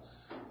God.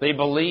 They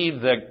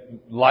believe that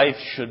life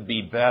should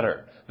be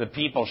better, that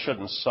people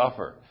shouldn't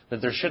suffer,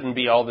 that there shouldn't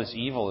be all this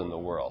evil in the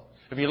world.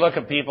 If you look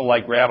at people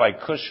like Rabbi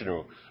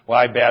Kushner,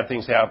 why bad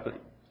things happen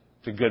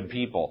to good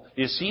people.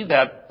 You see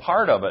that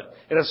part of it.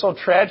 And it's so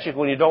tragic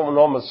when you don't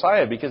know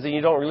Messiah, because then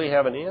you don't really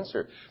have an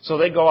answer. So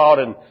they go out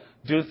and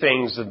do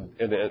things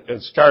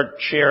and start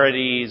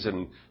charities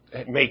and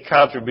make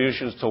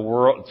contributions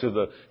to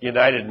the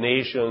United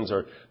Nations,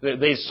 or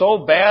they so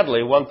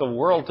badly want the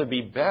world to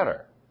be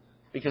better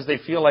because they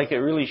feel like it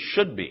really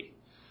should be.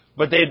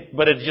 But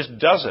it just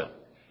doesn't.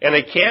 And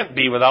it can't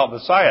be without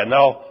Messiah.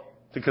 Now,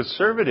 the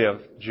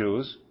conservative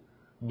Jews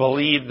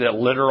believe that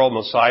literal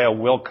Messiah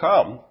will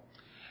come,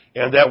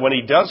 and that when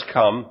he does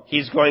come,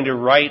 he's going to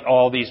right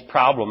all these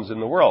problems in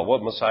the world.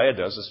 What Messiah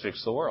does is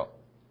fix the world.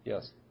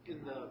 Yes?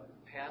 In the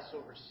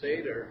Passover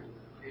Seder,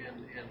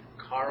 and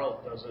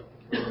Carl does it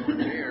for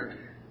here,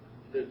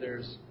 that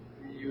there's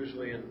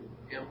usually an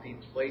empty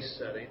place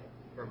setting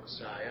for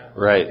Messiah.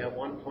 Right. At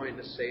one point in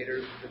the Seder,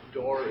 the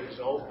door is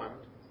opened,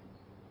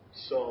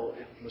 so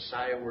if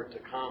Messiah were to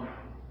come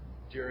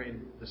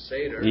during the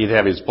Seder, he'd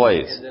have his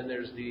place. And then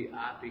there's the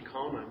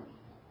Apikomen,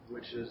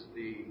 which is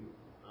the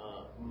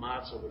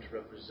matzah, which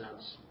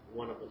represents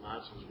one of the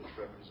matzahs, which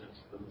represents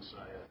the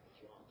Messiah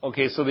as well.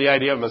 Okay, so the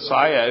idea of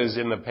Messiah is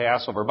in the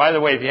Passover. By the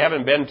way, if you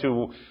haven't been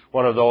to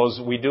one of those,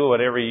 we do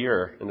it every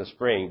year in the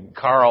spring.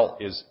 Carl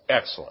is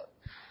excellent.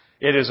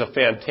 It is a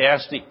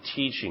fantastic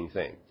teaching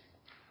thing.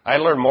 I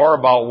learned more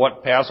about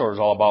what Passover is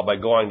all about by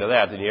going to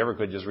that than you ever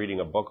could just reading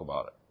a book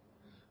about it.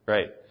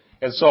 Right?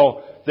 And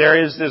so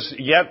there is this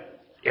yet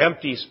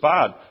empty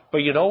spot. But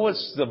you know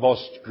what's the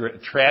most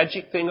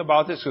tragic thing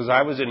about this? Because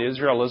I was in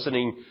Israel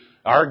listening.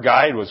 Our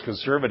guide was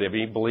conservative.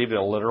 He believed in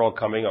a literal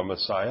coming of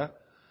Messiah.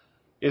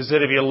 Is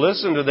that if you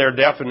listen to their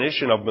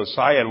definition of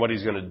Messiah and what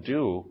he's going to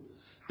do,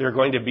 they're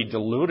going to be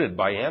deluded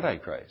by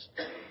Antichrist,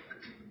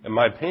 in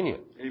my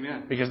opinion.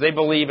 Amen. Because they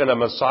believe in a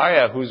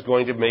Messiah who's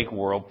going to make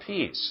world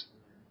peace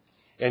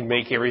and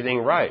make everything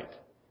right.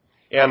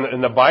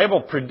 And the Bible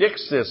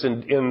predicts this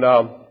in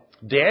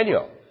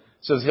Daniel.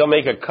 It says he'll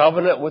make a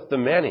covenant with the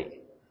many.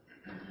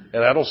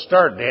 And that'll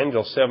start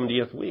Daniel's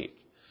 70th week.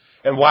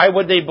 And why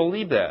would they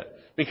believe that?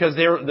 Because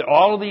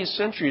all of these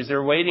centuries,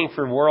 they're waiting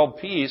for world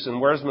peace. And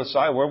where's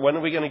Messiah? When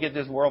are we going to get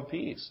this world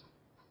peace?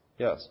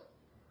 Yes.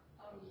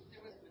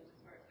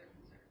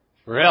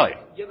 Really?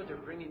 Yeah, but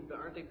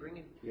aren't they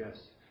bringing? Yes.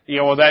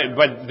 Yeah, well,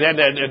 but then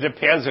it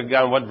depends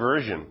on what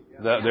version.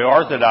 The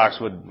Orthodox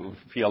would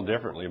feel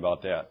differently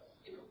about that.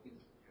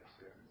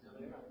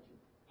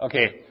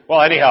 Okay.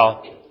 Well,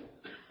 anyhow,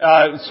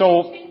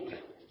 so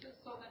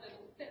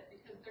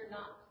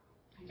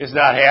it's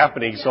not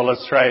happening. So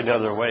let's try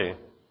another way.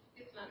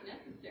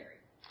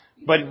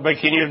 But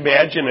can you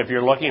imagine if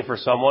you're looking for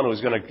someone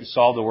who's going to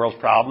solve the world's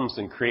problems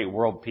and create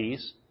world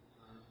peace,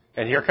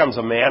 and here comes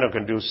a man who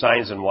can do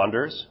signs and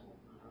wonders,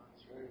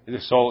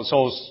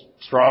 so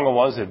strong a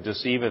ones that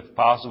deceive, if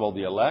possible,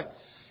 the elect,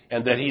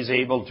 and that he's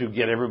able to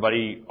get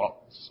everybody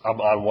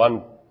on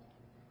one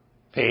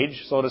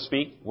page, so to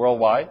speak,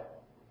 worldwide.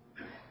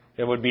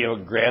 It would be a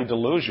grand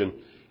delusion.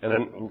 And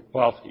then,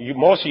 well,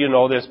 most of you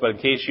know this, but in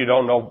case you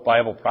don't know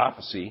Bible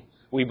prophecy,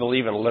 we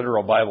believe in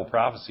literal Bible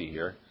prophecy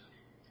here.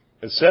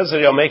 It says that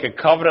he'll make a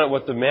covenant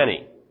with the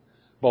many.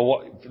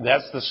 But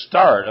that's the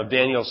start of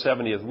Daniel's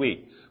 70th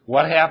week.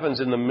 What happens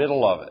in the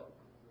middle of it?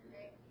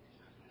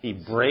 He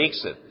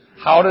breaks it.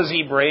 How does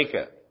he break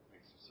it?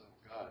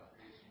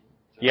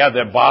 Yeah,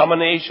 the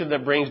abomination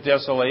that brings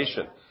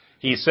desolation.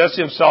 He sets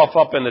himself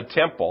up in the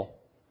temple.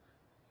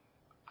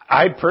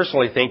 I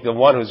personally think the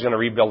one who's going to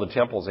rebuild the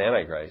temple is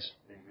Antichrist.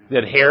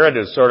 That Herod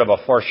is sort of a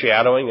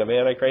foreshadowing of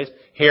Antichrist.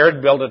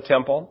 Herod built a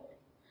temple,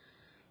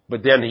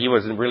 but then he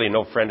was really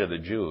no friend of the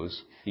Jews.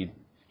 He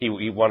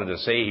wanted to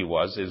say he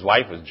was. His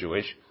wife was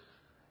Jewish.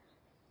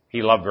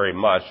 He loved very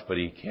much, but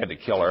he had to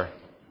kill her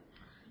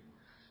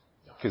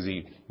because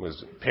he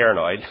was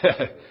paranoid.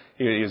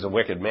 He was a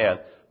wicked man.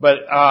 But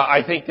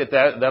I think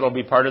that'll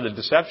be part of the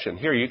deception.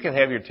 Here, you can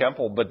have your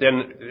temple, but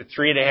then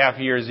 3.5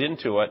 years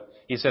into it,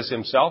 he sets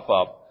himself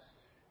up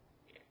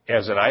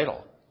as an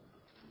idol.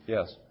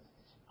 Yes.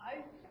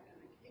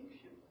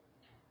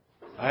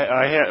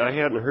 I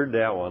hadn't heard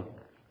that one,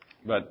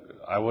 but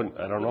I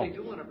don't know. They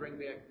do want to bring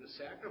back the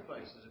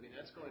sacrifices. I mean,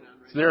 that's going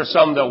on right now. There are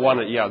some that want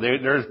to, yeah,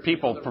 there's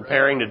people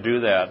preparing to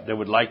do that. They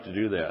would like to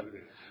do that.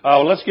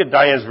 Let's get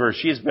Diane's verse.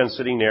 She's been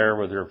sitting there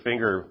with her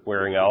finger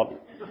wearing out.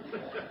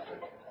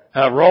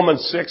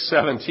 Romans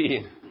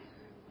 6:17.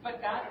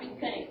 But God be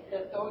thanked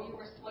that though you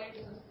were slaves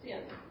of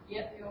sin,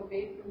 yet you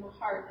obeyed from the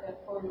heart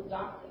that form of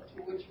doctrine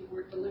to which you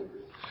were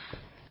delivered.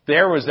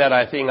 There was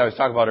that thing I was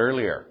talking about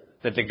earlier,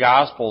 that the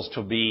gospel's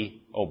to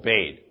be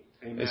obeyed.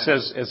 Amen.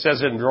 It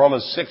says in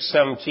Romans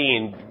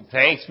 6:17,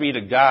 thanks be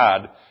to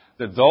God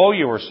that though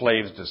you were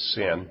slaves to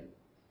sin,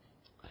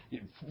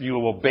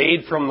 you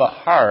obeyed from the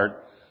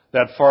heart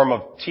that form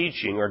of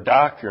teaching or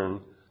doctrine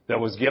that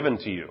was given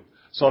to you.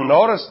 So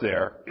notice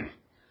there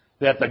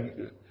that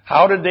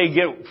how did they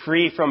get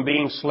free from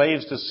being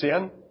slaves to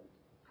sin?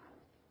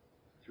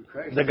 Through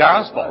Christ. The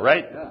gospel,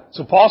 right? Yeah.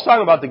 So Paul's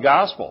talking about the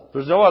gospel.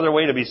 There's no other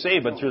way to be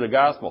saved but through the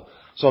gospel.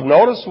 So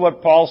notice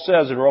what Paul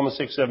says in Romans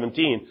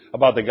 6:17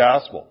 about the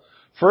gospel.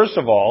 First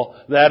of all,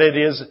 that it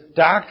is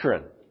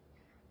doctrine.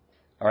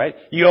 All right?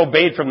 You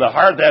obeyed from the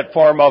heart that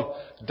form of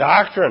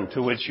doctrine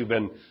to which you've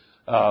been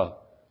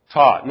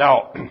taught.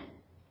 Now,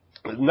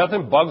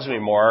 nothing bugs me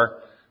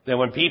more than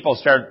when people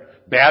start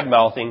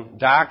bad-mouthing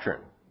doctrine.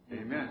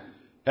 Amen.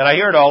 And I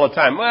hear it all the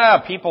time.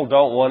 Well, people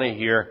don't want to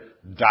hear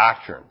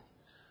doctrine.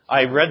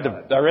 I read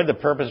the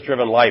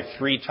Purpose-Driven Life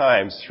 3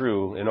 times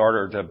through in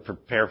order to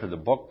prepare for the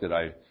book that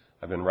I've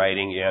been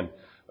writing. And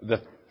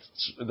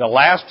the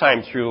last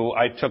time through,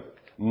 I took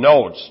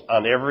notes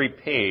on every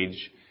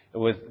page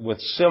I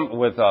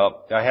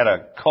had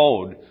a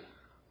code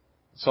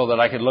so that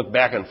I could look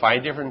back and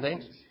find different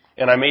things.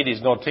 And I made these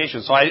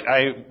notations. So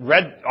I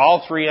read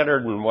all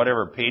 300 and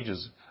whatever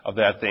pages of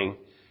that thing.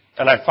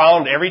 And I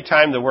found every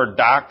time the word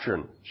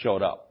doctrine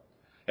showed up.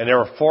 And there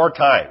were 4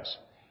 times.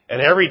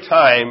 And every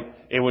time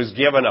it was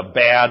given a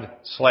bad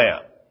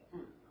slant.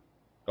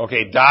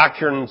 Okay,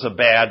 doctrine's a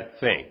bad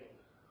thing.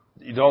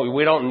 We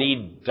don't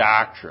need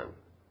doctrine.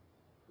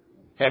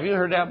 Have you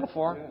heard that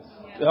before? Yes.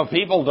 No,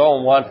 people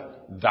don't want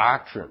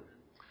doctrine.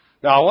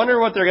 Now I wonder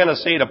what they're going to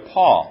say to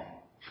Paul.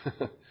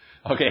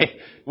 Okay,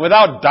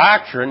 without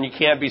doctrine you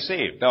can't be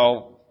saved.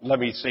 Now let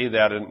me say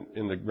that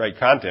in the right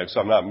context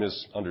so I'm not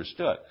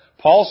misunderstood.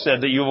 Paul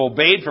said that you've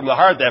obeyed from the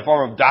heart that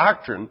form of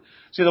doctrine.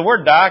 See, the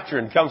word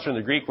doctrine comes from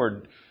the Greek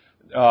word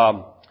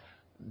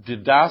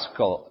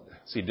didaskalos.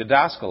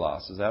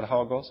 Is that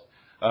how it goes?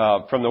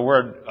 From the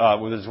word,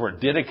 with this word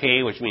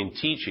didache, which means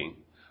teaching.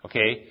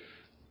 Okay?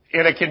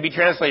 And it can be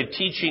translated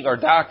teaching or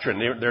doctrine.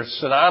 They're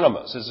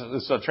synonymous.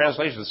 It's a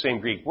translation of the same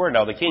Greek word.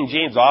 Now, the King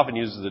James often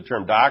uses the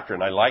term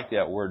doctrine. I like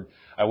that word.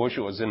 I wish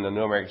it was in the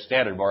New American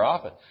Standard more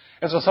often.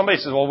 And so somebody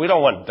says, well, we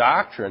don't want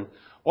doctrine.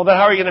 Well, then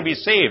how are you going to be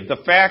saved? The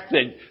fact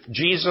that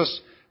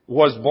Jesus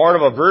was born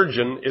of a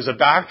virgin is a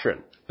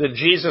doctrine. That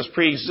Jesus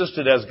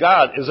pre-existed as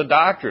God is a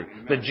doctrine.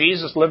 Amen. That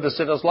Jesus lived a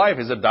sinless life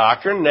is a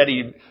doctrine. That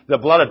the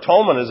blood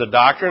atonement is a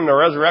doctrine. The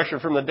resurrection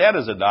from the dead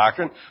is a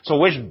doctrine. So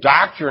which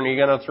doctrine are you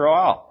going to throw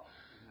out?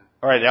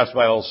 All right, that's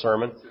my old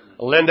sermon.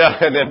 Linda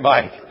and then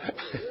Mike. I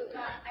remember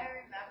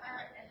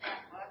in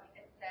that book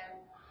it says,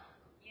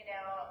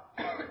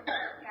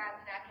 God's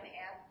not going to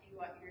ask you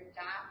what your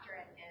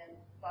doctrine is,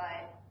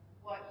 but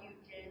what you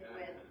did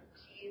with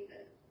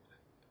Jesus.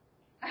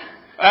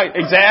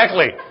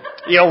 Exactly.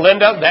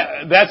 Linda,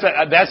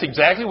 that's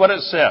exactly what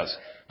it says.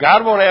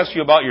 God won't ask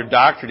you about your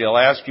doctrine. He'll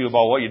ask you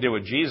about what you did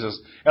with Jesus.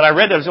 And I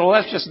read that and said, well,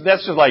 that's just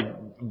like,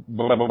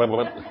 blah, blah, blah,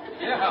 blah.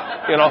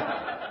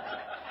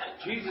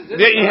 Jesus is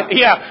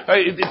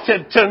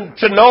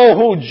to know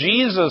who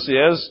Jesus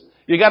is,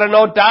 you got to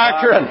know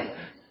doctrine.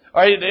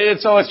 All right?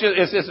 So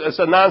it's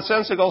a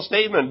nonsensical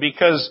statement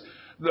because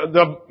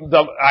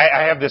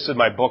I have this in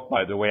my book,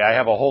 by the way.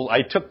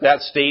 I took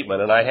that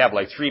statement and I have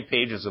like 3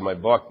 pages of my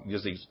book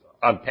just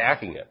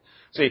unpacking it.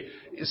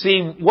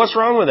 See, what's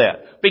wrong with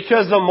that?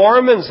 Because the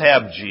Mormons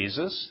have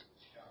Jesus.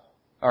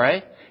 All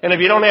right? And if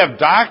you don't have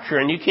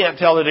doctrine, you can't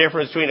tell the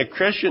difference between a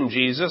Christian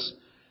Jesus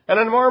and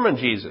a Mormon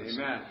Jesus.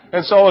 Amen.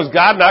 And so is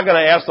God not going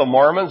to ask the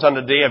Mormons on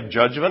the day of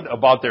judgment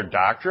about their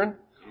doctrine?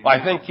 Well,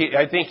 I think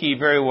he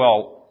very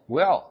well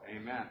will.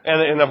 Amen.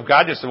 And if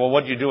God just said, well,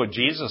 what did you do with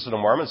Jesus? And the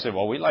Mormons say,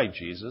 well, we like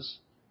Jesus.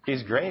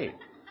 He's great.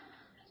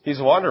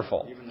 He's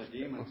wonderful. Even the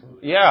demons.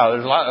 Yeah,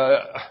 there's a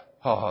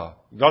lot.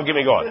 Don't get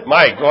me going.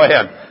 Mike, go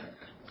ahead.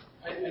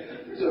 I think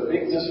there's a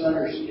big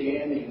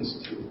misunderstanding as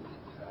to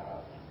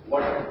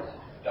what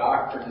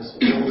doctrine is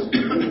supposed to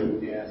do.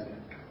 And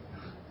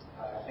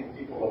I think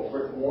people like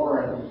Rick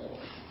Warren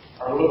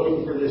are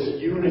looking for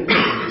this unity,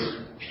 this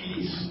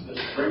peace, this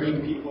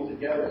bringing people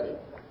together.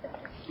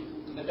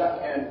 And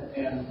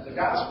the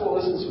gospel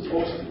isn't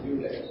supposed to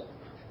do that.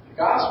 The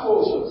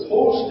gospel is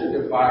supposed to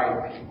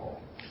divide people.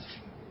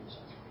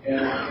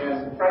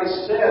 And Christ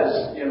says,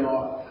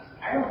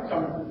 I don't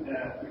come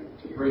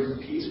to bring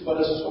peace, but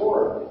a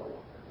sword.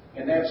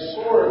 And that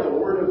sword, the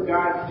Word of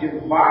God,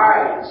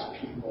 divides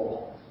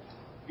people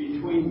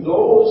between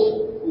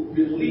those who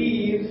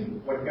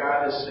believe what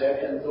God has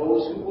said and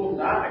those who will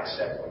not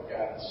accept what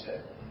God has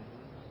said.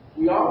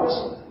 We always,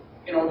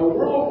 the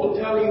world will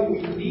tell you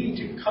we need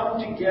to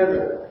come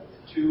together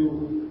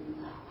to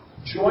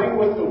join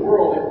with the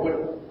world. And what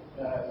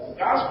the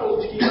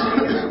gospel teaches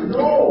is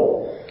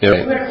no. Yep.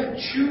 You have to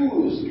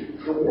choose.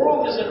 The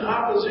world is in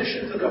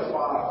opposition to the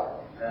Father.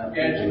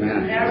 And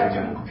you have to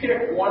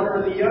pick one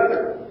or the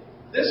other.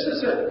 This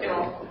is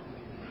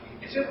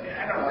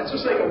it's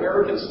just like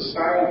American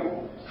society.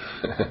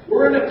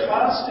 We're in a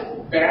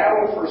constant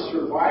battle for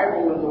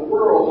survival in the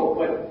world,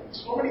 but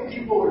so many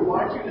people would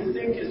want you to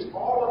think it's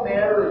all a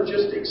matter of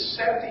just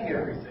accepting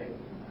everything.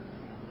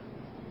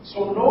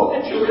 So know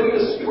that you're in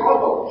a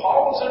struggle.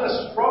 Paul was in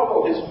a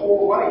struggle his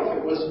whole life.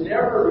 It was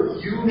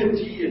never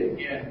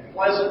unity and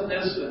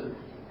pleasantness and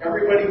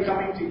everybody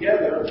coming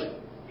together.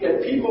 He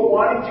had people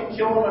wanting to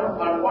kill him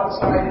on one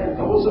side and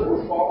those that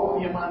were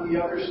following him on the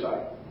other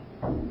side.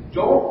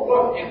 Don't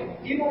look, and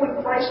even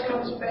when Christ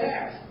comes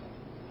back,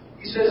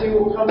 he says he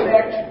will come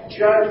back to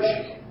judge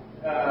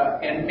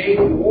and make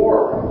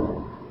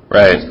war.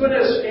 Right. He's going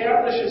to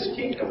establish his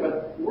kingdom,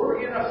 but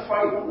we're in a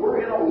fight. We're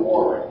in a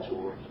war.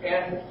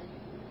 And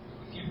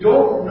if you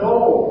don't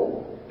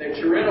know that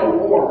you're in a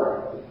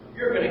war,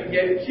 you're going to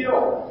get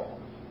killed.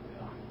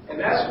 And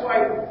that's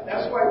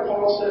why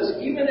Paul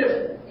says, even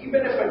if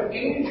an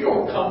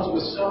angel comes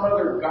with some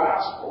other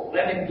gospel,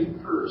 let him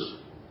be cursed.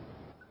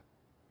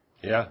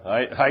 Yeah,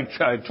 I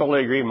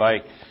totally agree,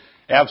 Mike.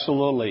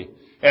 Absolutely.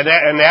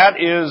 And that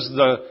is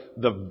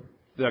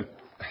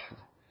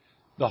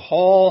the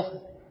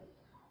whole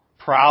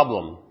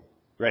problem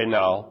right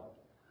now.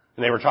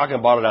 And they were talking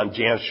about it on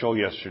Jan's show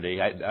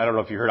yesterday. I don't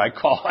know if you heard. I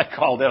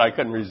called in. I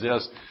couldn't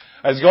resist.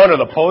 I was going to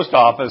the post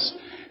office,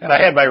 and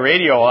I had my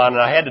radio on,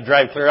 and I had to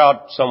drive clear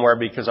out somewhere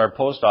because our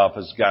post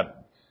office got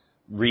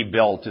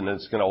rebuilt, and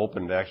it's going to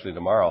open actually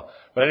tomorrow.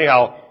 But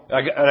anyhow,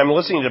 and I'm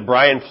listening to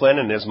Brian Flynn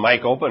and his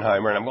Mike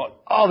Oppenheimer, and I'm going,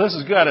 oh, this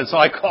is good. And so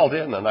I called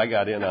in, and I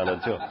got in on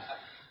it too.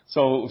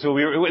 So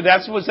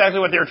that's exactly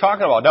what they were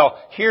talking about. Now,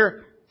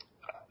 here,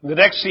 the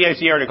next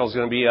CIC article is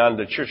going to be on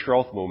the church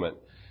growth movement.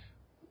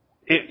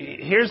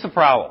 Here's the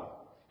problem.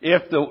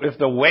 If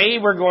the way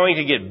we're going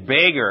to get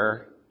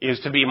bigger is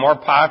to be more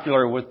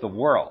popular with the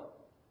world,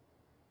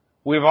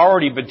 we've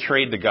already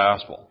betrayed the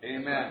gospel.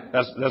 Amen.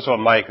 That's what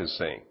Mike is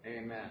saying.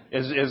 Amen.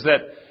 Is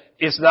that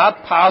it's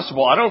not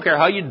possible. I don't care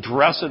how you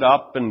dress it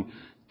up and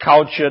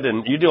couch it,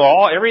 and you do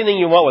everything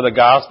you want with the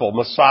gospel,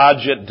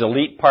 massage it,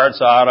 delete parts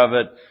out of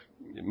it,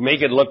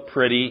 make it look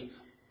pretty.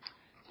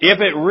 If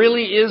it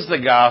really is the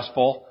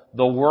gospel,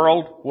 the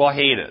world will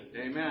hate it.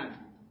 Amen.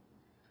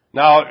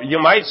 Now, you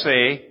might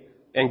say,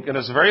 and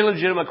it's a very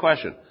legitimate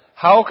question,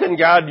 how can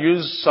God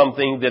use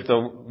something that the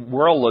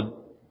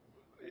world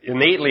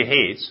innately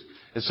hates?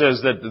 It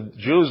says that the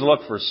Jews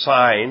look for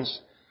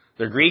signs,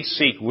 the Greeks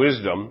seek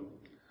wisdom,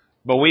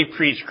 but we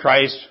preach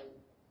Christ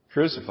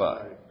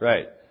crucified,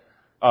 right?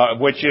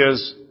 Which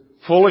is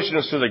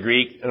foolishness to the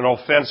Greek and an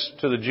offense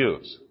to the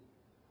Jews.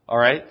 All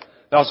right?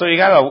 Now, so you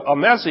got a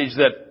message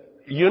that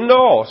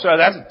so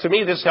to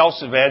me this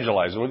helps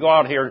evangelize. When we go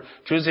out here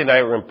Tuesday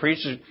night, we're going to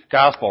preach the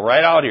gospel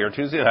right out here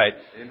Tuesday night.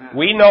 Amen.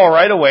 We know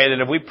right away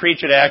that if we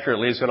preach it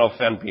accurately, it's going to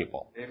offend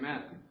people.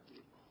 Amen.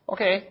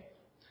 Okay.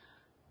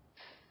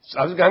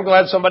 I'm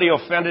glad somebody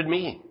offended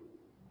me.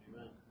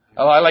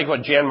 I like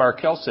what Jan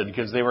Markell said,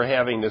 because they were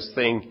having this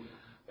thing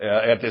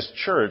at this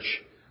church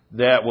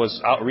that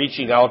was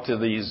reaching out to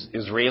these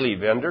Israeli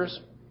vendors.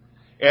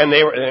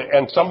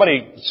 And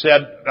somebody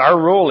said, our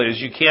rule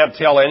is you can't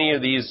tell any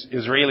of these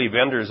Israeli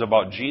vendors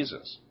about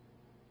Jesus,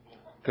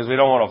 because we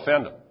don't want to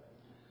offend them.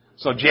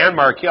 So Jan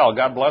Markell,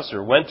 God bless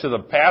her, went to the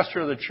pastor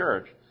of the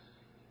church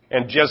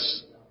and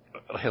just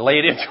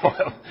laid into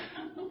him.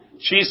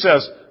 She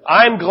says,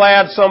 I'm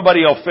glad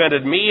somebody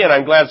offended me, and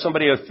I'm glad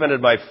somebody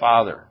offended my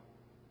father.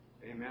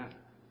 Amen.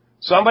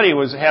 Somebody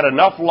had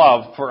enough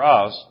love for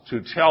us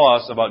to tell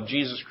us about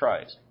Jesus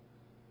Christ.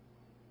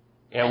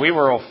 And we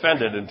were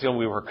offended until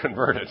we were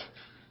converted.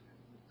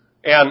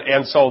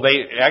 And so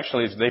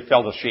they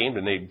felt ashamed,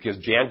 and because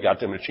Jan got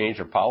them to change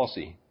their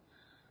policy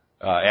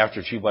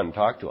after she went and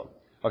talked to them.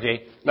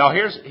 Okay, now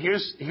here's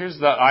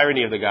the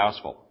irony of the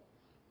gospel.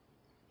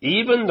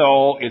 Even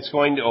though it's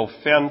going to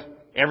offend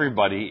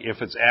everybody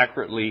if it's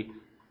accurately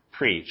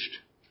preached,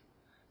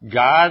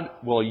 God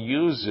will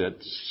use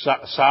it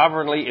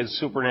sovereignly and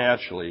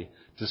supernaturally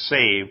to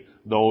save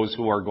those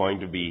who are going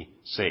to be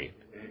saved.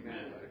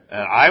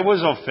 And I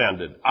was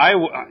offended.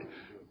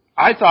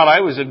 I thought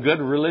I was a good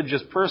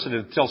religious person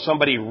until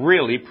somebody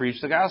really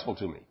preached the gospel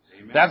to me.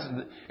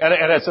 Amen.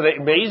 And it's an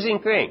amazing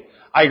thing.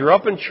 I grew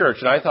up in church,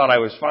 and I thought I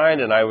was fine,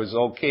 and I was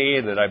okay,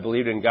 and that I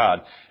believed in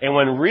God. And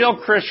when real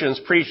Christians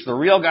preached the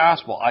real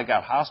gospel, I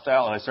got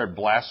hostile, and I started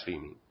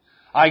blaspheming.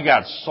 I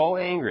got so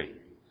angry.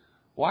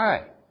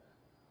 Why?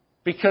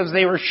 Because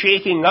they were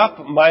shaking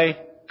up my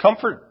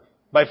comfort,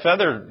 my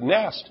feather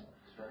nest.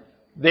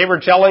 They were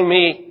telling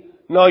me,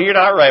 no, you're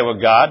not right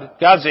with God.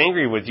 God's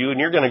angry with you, and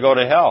you're going to go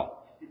to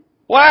hell.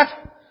 What?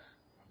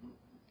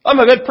 I'm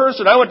a good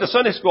person. I went to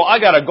Sunday school. I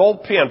got a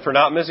gold pin for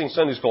not missing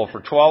Sunday school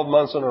for 12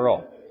 months in a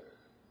row.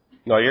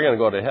 No, you're going to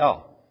go to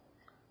hell.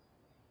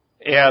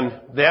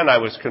 And then I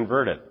was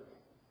converted.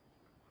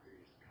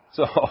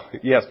 So,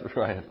 yes,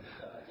 Ryan.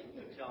 Can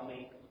you tell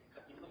me,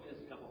 you looked at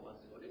this a couple of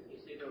months ago, didn't you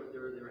say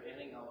they were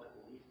handing out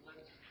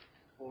leaflets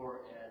for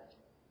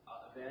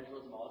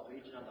evangelism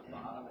outreach, and on the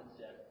bottom it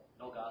said,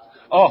 no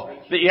gospel? Oh,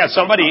 yeah,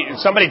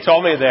 somebody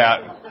told me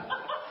that.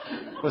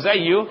 Was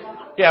that you?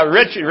 Yeah,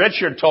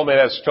 Richard told me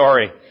that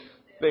story.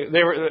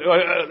 They were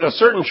a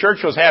certain church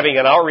was having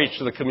an outreach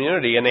to the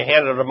community, and they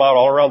handed them out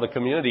all around the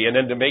community, and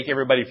then to make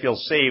everybody feel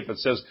safe, it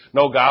says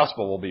no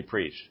gospel will be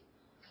preached.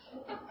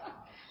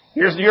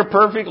 You're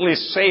perfectly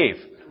safe.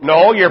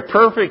 No, you're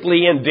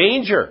perfectly in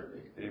danger.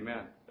 Amen.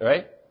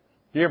 Right?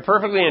 You're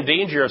perfectly in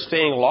danger of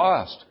staying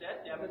lost.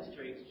 That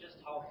demonstrates just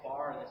how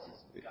far this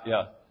has gone.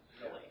 Yeah.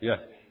 Yeah.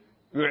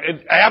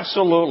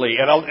 Absolutely.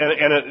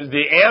 And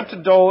the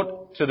antidote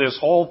to this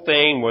whole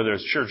thing, whether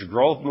it's church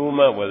growth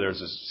movement, whether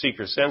it's a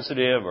seeker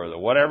sensitive or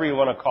whatever you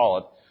want to call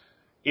it,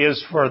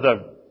 is for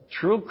the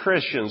true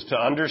Christians to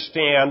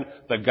understand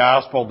the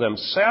gospel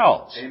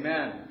themselves.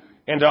 Amen.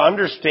 And to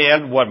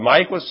understand what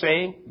Mike was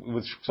saying,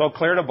 was so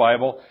clear in the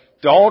Bible,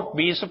 don't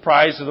be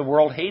surprised if the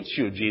world hates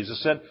you,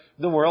 Jesus said.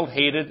 the world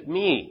hated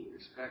me.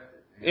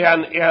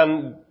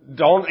 And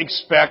don't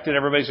expect that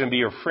everybody's going to be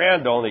your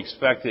friend. Don't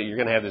expect that you're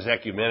going to have this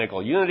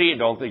ecumenical unity.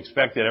 Don't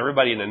expect that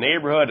everybody in the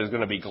neighborhood is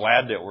going to be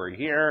glad that we're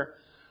here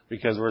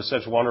because we're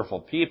such wonderful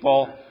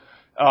people.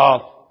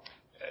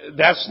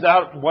 That's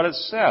not what it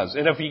says.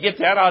 And if you get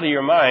that out of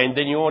your mind,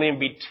 then you won't even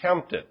be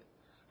tempted.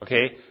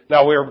 Okay?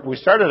 Now, we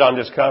started on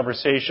this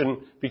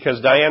conversation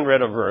because Diane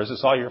read a verse.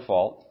 It's all your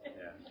fault.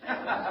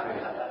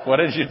 What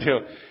did you do?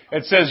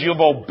 It says, you've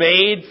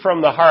obeyed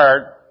from the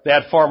heart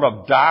that form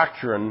of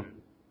doctrine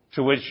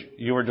to which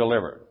you were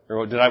delivered,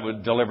 or that I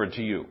would deliver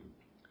to you.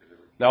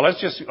 Now let's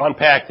just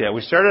unpack that.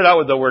 We started out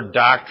with the word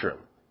doctrine.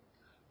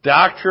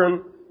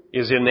 Doctrine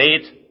is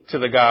innate to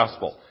the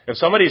gospel. If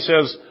somebody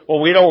says,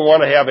 well, we don't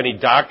want to have any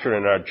doctrine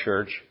in our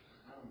church,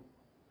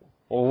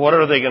 well, what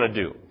are they going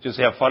to do? Just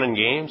have fun and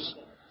games?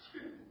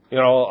 You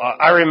know,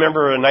 I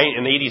remember in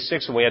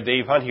 86 when we had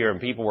Dave Hunt here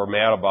and people were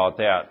mad about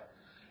that.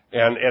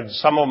 And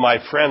some of my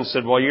friends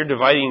said, well, you're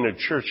dividing the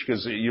church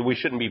because we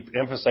shouldn't be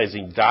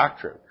emphasizing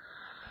doctrine.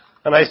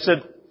 And I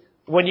said,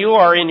 when you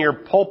are in your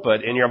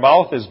pulpit and your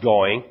mouth is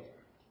going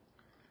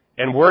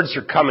and words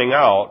are coming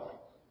out,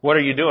 what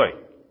are you doing?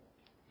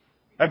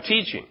 I'm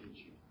teaching.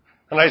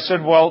 And I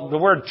said, well, the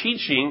word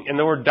teaching and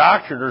the word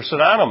doctrine are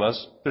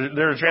synonymous.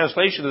 They're a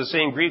translation of the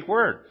same Greek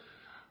word.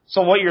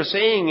 So what you're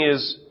saying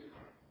is,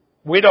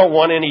 we don't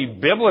want any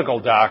biblical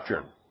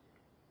doctrine.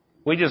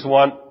 We just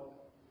want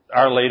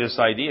our latest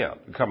idea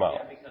to come out.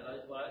 Yeah, because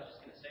what I was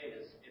just going to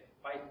say is, if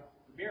by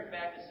the mere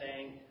fact of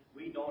saying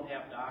we don't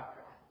have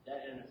doctrine,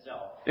 that in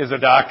itself is a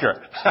doctrine.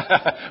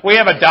 We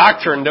have a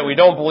doctrine that we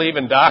don't believe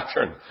in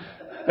doctrine.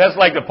 That's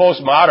like the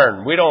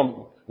postmodern.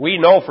 We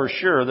know for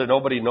sure that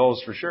nobody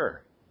knows for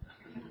sure.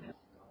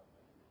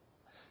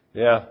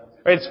 Yeah.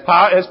 It's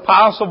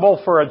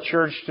possible for a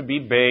church to be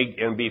big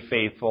and be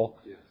faithful.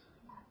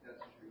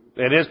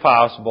 It is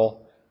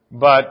possible,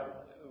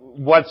 but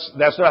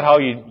that's not how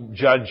you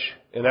judge,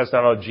 and that's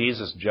not how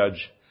Jesus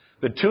judged.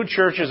 The two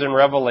churches in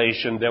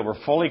Revelation that were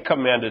fully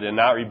commended and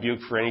not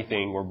rebuked for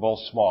anything were both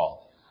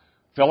small.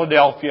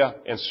 Philadelphia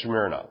and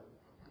Smyrna.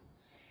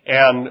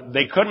 And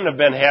they couldn't have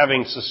been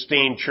having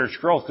sustained church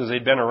growth because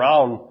they'd been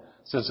around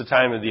since the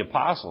time of the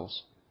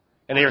apostles.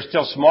 And they were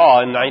still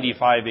small in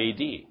 95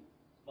 A.D.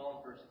 small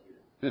and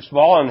persecuted. They're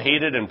small and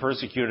hated and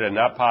persecuted and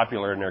not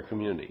popular in their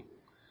community.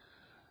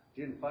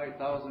 Didn't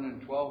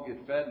 5,012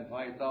 get fed and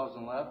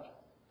 5,000 left?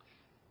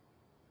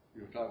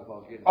 You were talking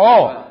about getting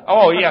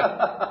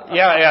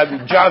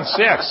yeah, John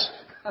 6.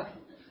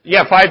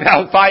 Yeah,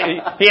 5,000,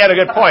 he had a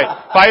good point.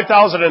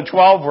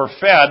 5,012 were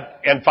fed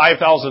and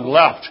 5,000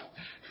 left.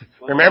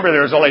 Remember,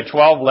 there was only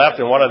 12 left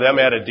and one of them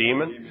had a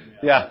demon?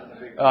 Yeah.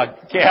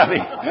 Kathy.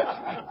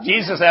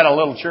 Jesus had a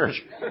little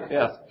church.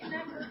 Yeah. In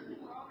that verse in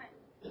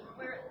Romans,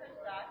 where it says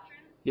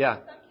doctrine, yeah.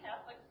 Some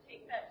Catholics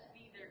take that to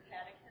be their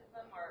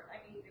catechism, or,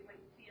 they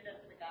wouldn't see it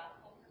as the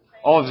gospel per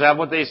se. Oh, is that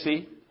what they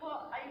see?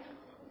 Well, I just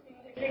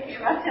listened to Kiki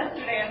about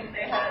yesterday, and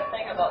they had a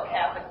thing about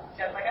Catholics.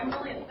 I was like, I'm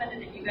really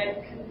offended that you guys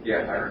couldn't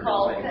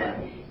call it.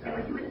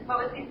 And what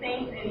was he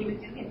saying? And he was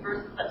using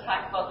verses that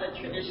talk about the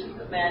traditions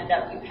of men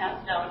that we pass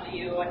down to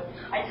you. And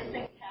I just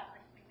think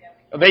Catholics think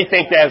that. They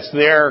think that's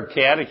their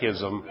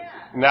catechism,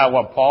 not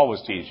what Paul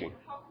was teaching.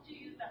 How could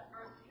you use that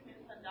verse to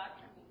convince the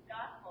doctrine of the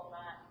gospel,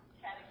 not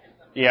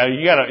catechism? Yeah,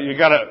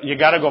 you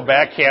gotta go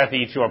back,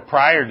 Kathy, to a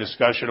prior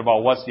discussion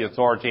about what's the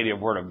authoritative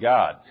word of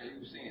God. He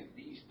was saying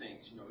these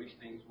things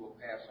will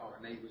pass on,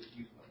 and they was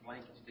using a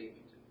blanket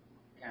statement to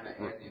kind of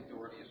add the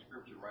authority of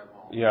Scripture right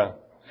along. Yeah.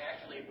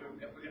 Actually, if we're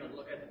going to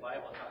look at the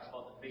Bible, it talks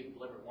about the faith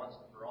delivered once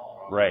and for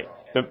all. Right.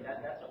 And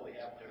that's what we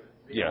have to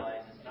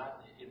realize. It's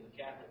not in the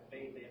Catholic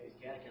faith, they have these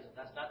catechisms.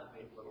 That's not the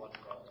faith delivered once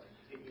and for all.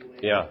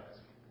 Yeah.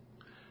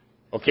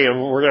 Okay,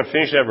 we're going to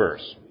finish that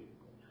verse.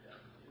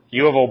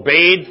 You have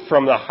obeyed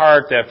from the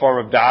heart that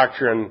form of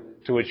doctrine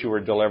to which you were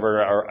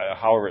delivered, or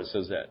however it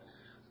says that.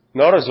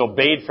 Notice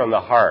obeyed from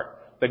the heart.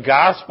 The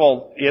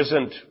gospel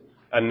isn't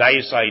a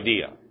nice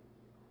idea.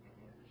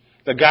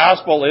 The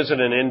gospel isn't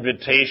an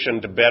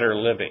invitation to better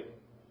living.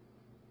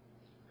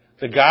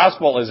 The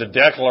gospel is a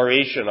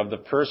declaration of the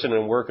person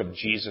and work of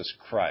Jesus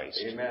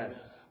Christ. Amen.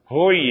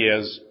 Who He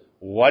is,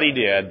 what He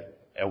did,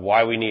 and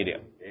why we need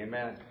Him.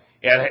 Amen.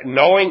 And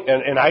knowing,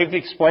 and I've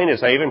explained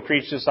this, I even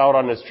preached this out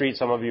on the street.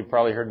 Some of you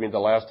probably heard me the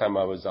last time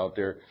I was out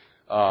there.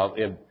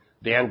 And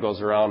Dan goes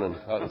around,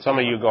 and some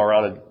of you go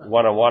around and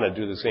one-on-one and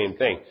do the same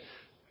thing.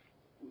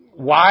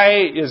 Why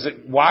is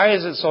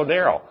it so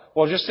narrow?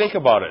 Well, just think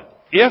about it.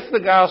 If the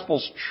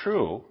gospel's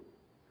true,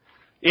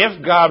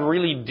 if God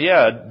really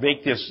did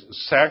make this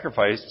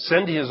sacrifice,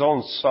 send His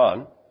own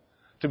Son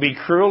to be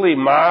cruelly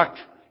mocked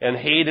and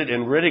hated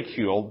and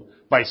ridiculed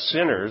by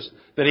sinners,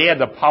 that He had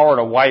the power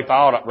to wipe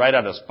out right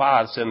on the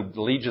spot, send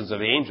legions of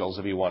angels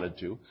if He wanted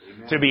to,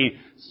 Amen. To be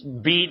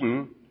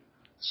beaten,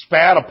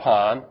 spat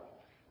upon,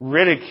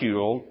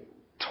 ridiculed,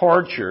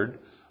 tortured,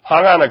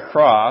 hung on a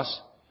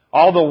cross,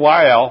 all the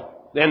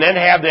while, and then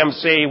have them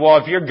say, well,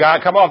 if you're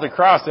God, come off the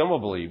cross, then we'll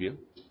believe you.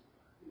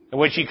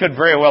 which he could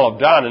very well have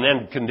done, and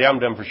then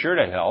condemned them for sure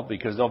to hell,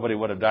 because nobody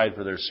would have died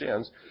for their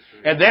sins,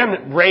 and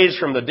then raised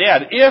from the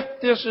dead.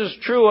 If this is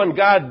true and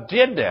God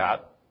did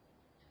that,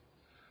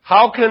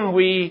 how can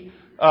we,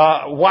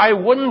 why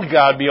wouldn't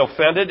God be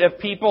offended if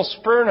people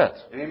spurn it?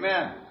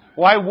 Amen.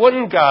 Why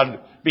wouldn't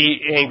God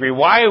be angry?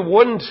 Why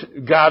wouldn't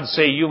God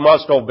say, you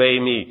must obey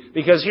me?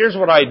 Because here's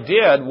what I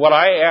did, what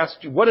I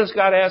asked you. What is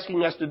God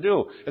asking us to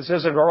do? It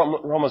says in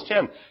Romans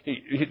 10,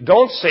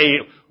 don't say,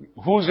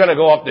 who's going to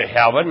go up to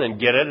heaven and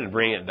get it and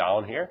bring it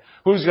down here?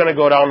 Who's going to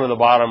go down to the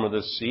bottom of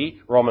the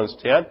sea? Romans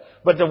 10.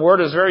 But the word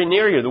is very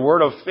near you, the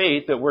word of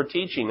faith that we're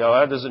teaching.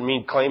 Now, that doesn't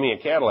mean claiming a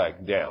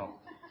Cadillac down.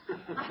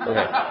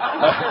 Okay.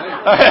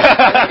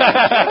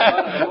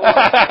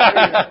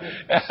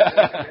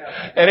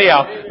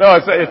 Anyhow, no,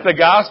 it's the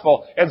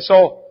gospel. And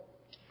so,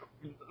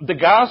 the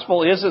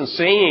gospel isn't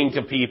saying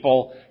to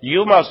people,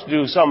 you must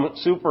do some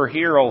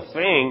superhero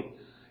thing.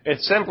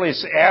 It's simply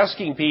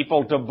asking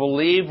people to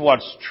believe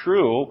what's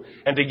true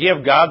and to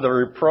give God the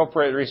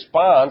appropriate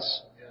response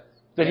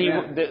that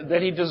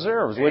He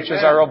deserves, which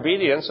is our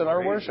obedience and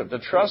our worship, to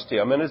trust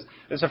Him. And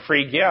it's a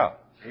free gift.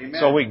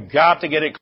 So we got to get it